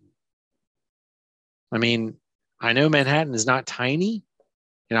Manhattan? I mean, I know Manhattan is not tiny.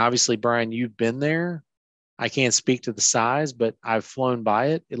 And obviously, Brian, you've been there. I can't speak to the size, but I've flown by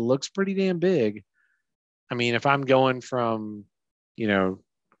it. It looks pretty damn big. I mean, if I'm going from,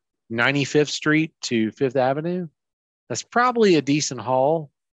 95th Street to Fifth Avenue, that's probably a decent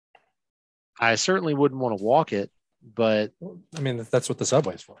haul. I certainly wouldn't want to walk it, but I mean, that's what the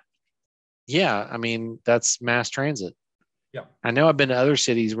subway's for. Yeah, I mean, that's mass transit. Yeah. I know I've been to other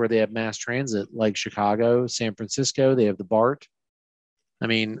cities where they have mass transit, like Chicago, San Francisco, they have the BART. I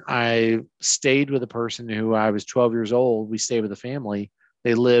mean, I stayed with a person who I was 12 years old. We stayed with a family.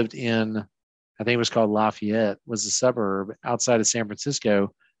 They lived in, I think it was called Lafayette, was a suburb outside of San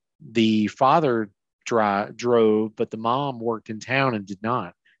Francisco. The father drove, but the mom worked in town and did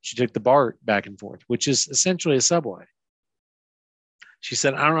not. She took the BART back and forth, which is essentially a subway. She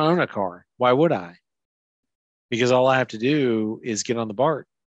said, I don't own a car. Why would I? Because all I have to do is get on the BART.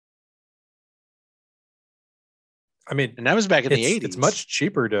 I mean, and that was back in the 80s. It's much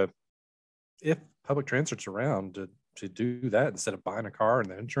cheaper if public transit's around, to do that instead of buying a car and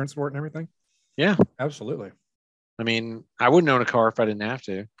the insurance for it and everything. Yeah, absolutely. I mean, I wouldn't own a car if I didn't have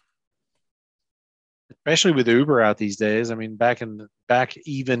to. Especially with Uber out these days. I mean, back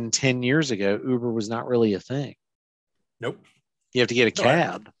even 10 years ago, Uber was not really a thing. Nope. You have to get a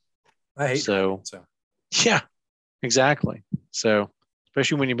cab. I hate driving, so. Yeah, exactly. So,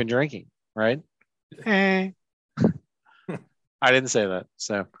 especially when you've been drinking, right? I didn't say that.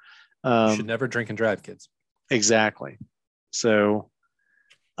 So, you should never drink and drive, kids. Exactly. So,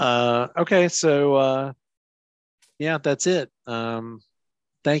 Okay, so yeah, that's it.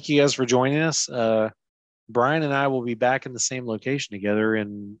 Thank you guys for joining us. Brian and I will be back in the same location together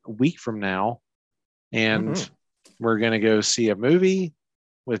in a week from now, and we're gonna go see a movie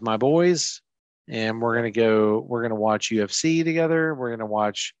with my boys, and we're gonna watch UFC together. We're gonna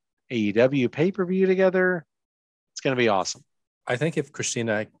watch AEW pay-per-view together. It's gonna be awesome. I think if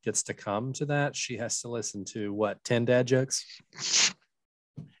Christina gets to come to that, she has to listen to what, 10 dad jokes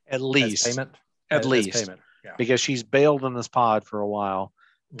At as least, payment. at As least, payment. Yeah. because she's bailed on this pod for a while,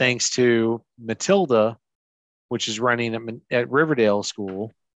 Yep. thanks to Matilda, which is running at Riverdale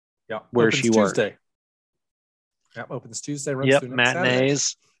School, where opens she works. Tuesday. Yep, opens Tuesday. Runs Yep, through next matinees,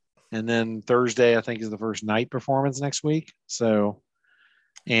 Saturday. and then Thursday I think is the first night performance next week. So,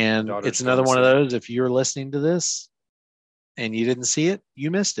 and it's another one of those. If you're listening to this and you didn't see it,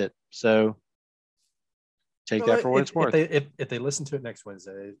 you missed it. So take that for what it's worth. If they listen to it next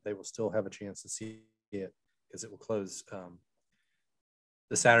Wednesday, they will still have a chance to see it because it will close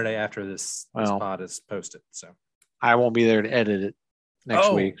the Saturday after this pod is posted. So I won't be there to edit it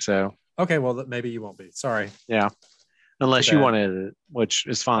next week. So okay, well maybe you won't be. Sorry. Yeah, unless you want to edit it, which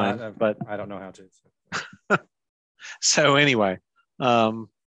is fine. But I don't know how to. So, so anyway, for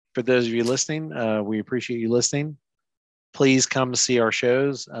those of you listening, we appreciate you listening. Please come see our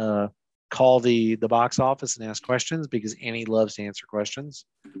shows. Call the box office and ask questions because Annie loves to answer questions.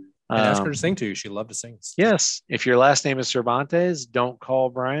 And ask her to sing to you. She loved to sing. Yes. If your last name is Cervantes, don't call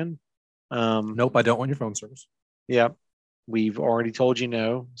Brian. Nope, I don't want your phone service. Yep. We've already told you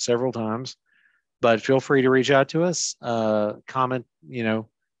no several times, but feel free to reach out to us. Comment,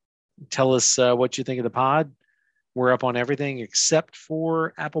 tell us what you think of the pod. We're up on everything except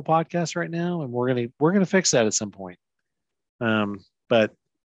for Apple Podcasts right now, and we're gonna fix that at some point. But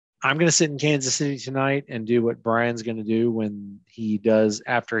I'm going to sit in Kansas City tonight and do what Brian's going to do when he does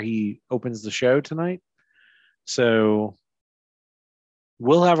after he opens the show tonight. So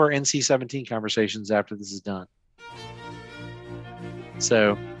we'll have our NC-17 conversations after this is done.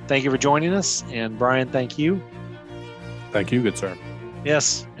 So thank you for joining us. And Brian, thank you. Thank you, good sir.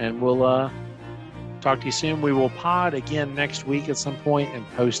 Yes. And we'll talk to you soon. We will pod again next week at some point and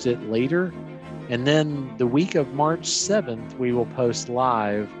post it later. And then the week of March 7th, we will post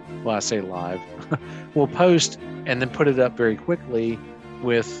live. Well, I say live. We'll post and then put it up very quickly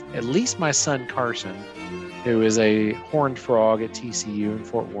with at least my son Carson, who is a horned frog at TCU in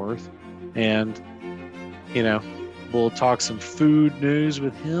Fort Worth. And, we'll talk some food news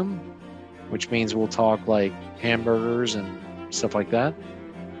with him, which means we'll talk like hamburgers and stuff like that.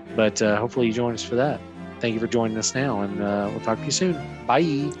 But hopefully you join us for that. Thank you for joining us now, and we'll talk to you soon.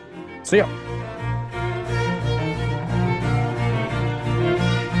 Bye. See ya.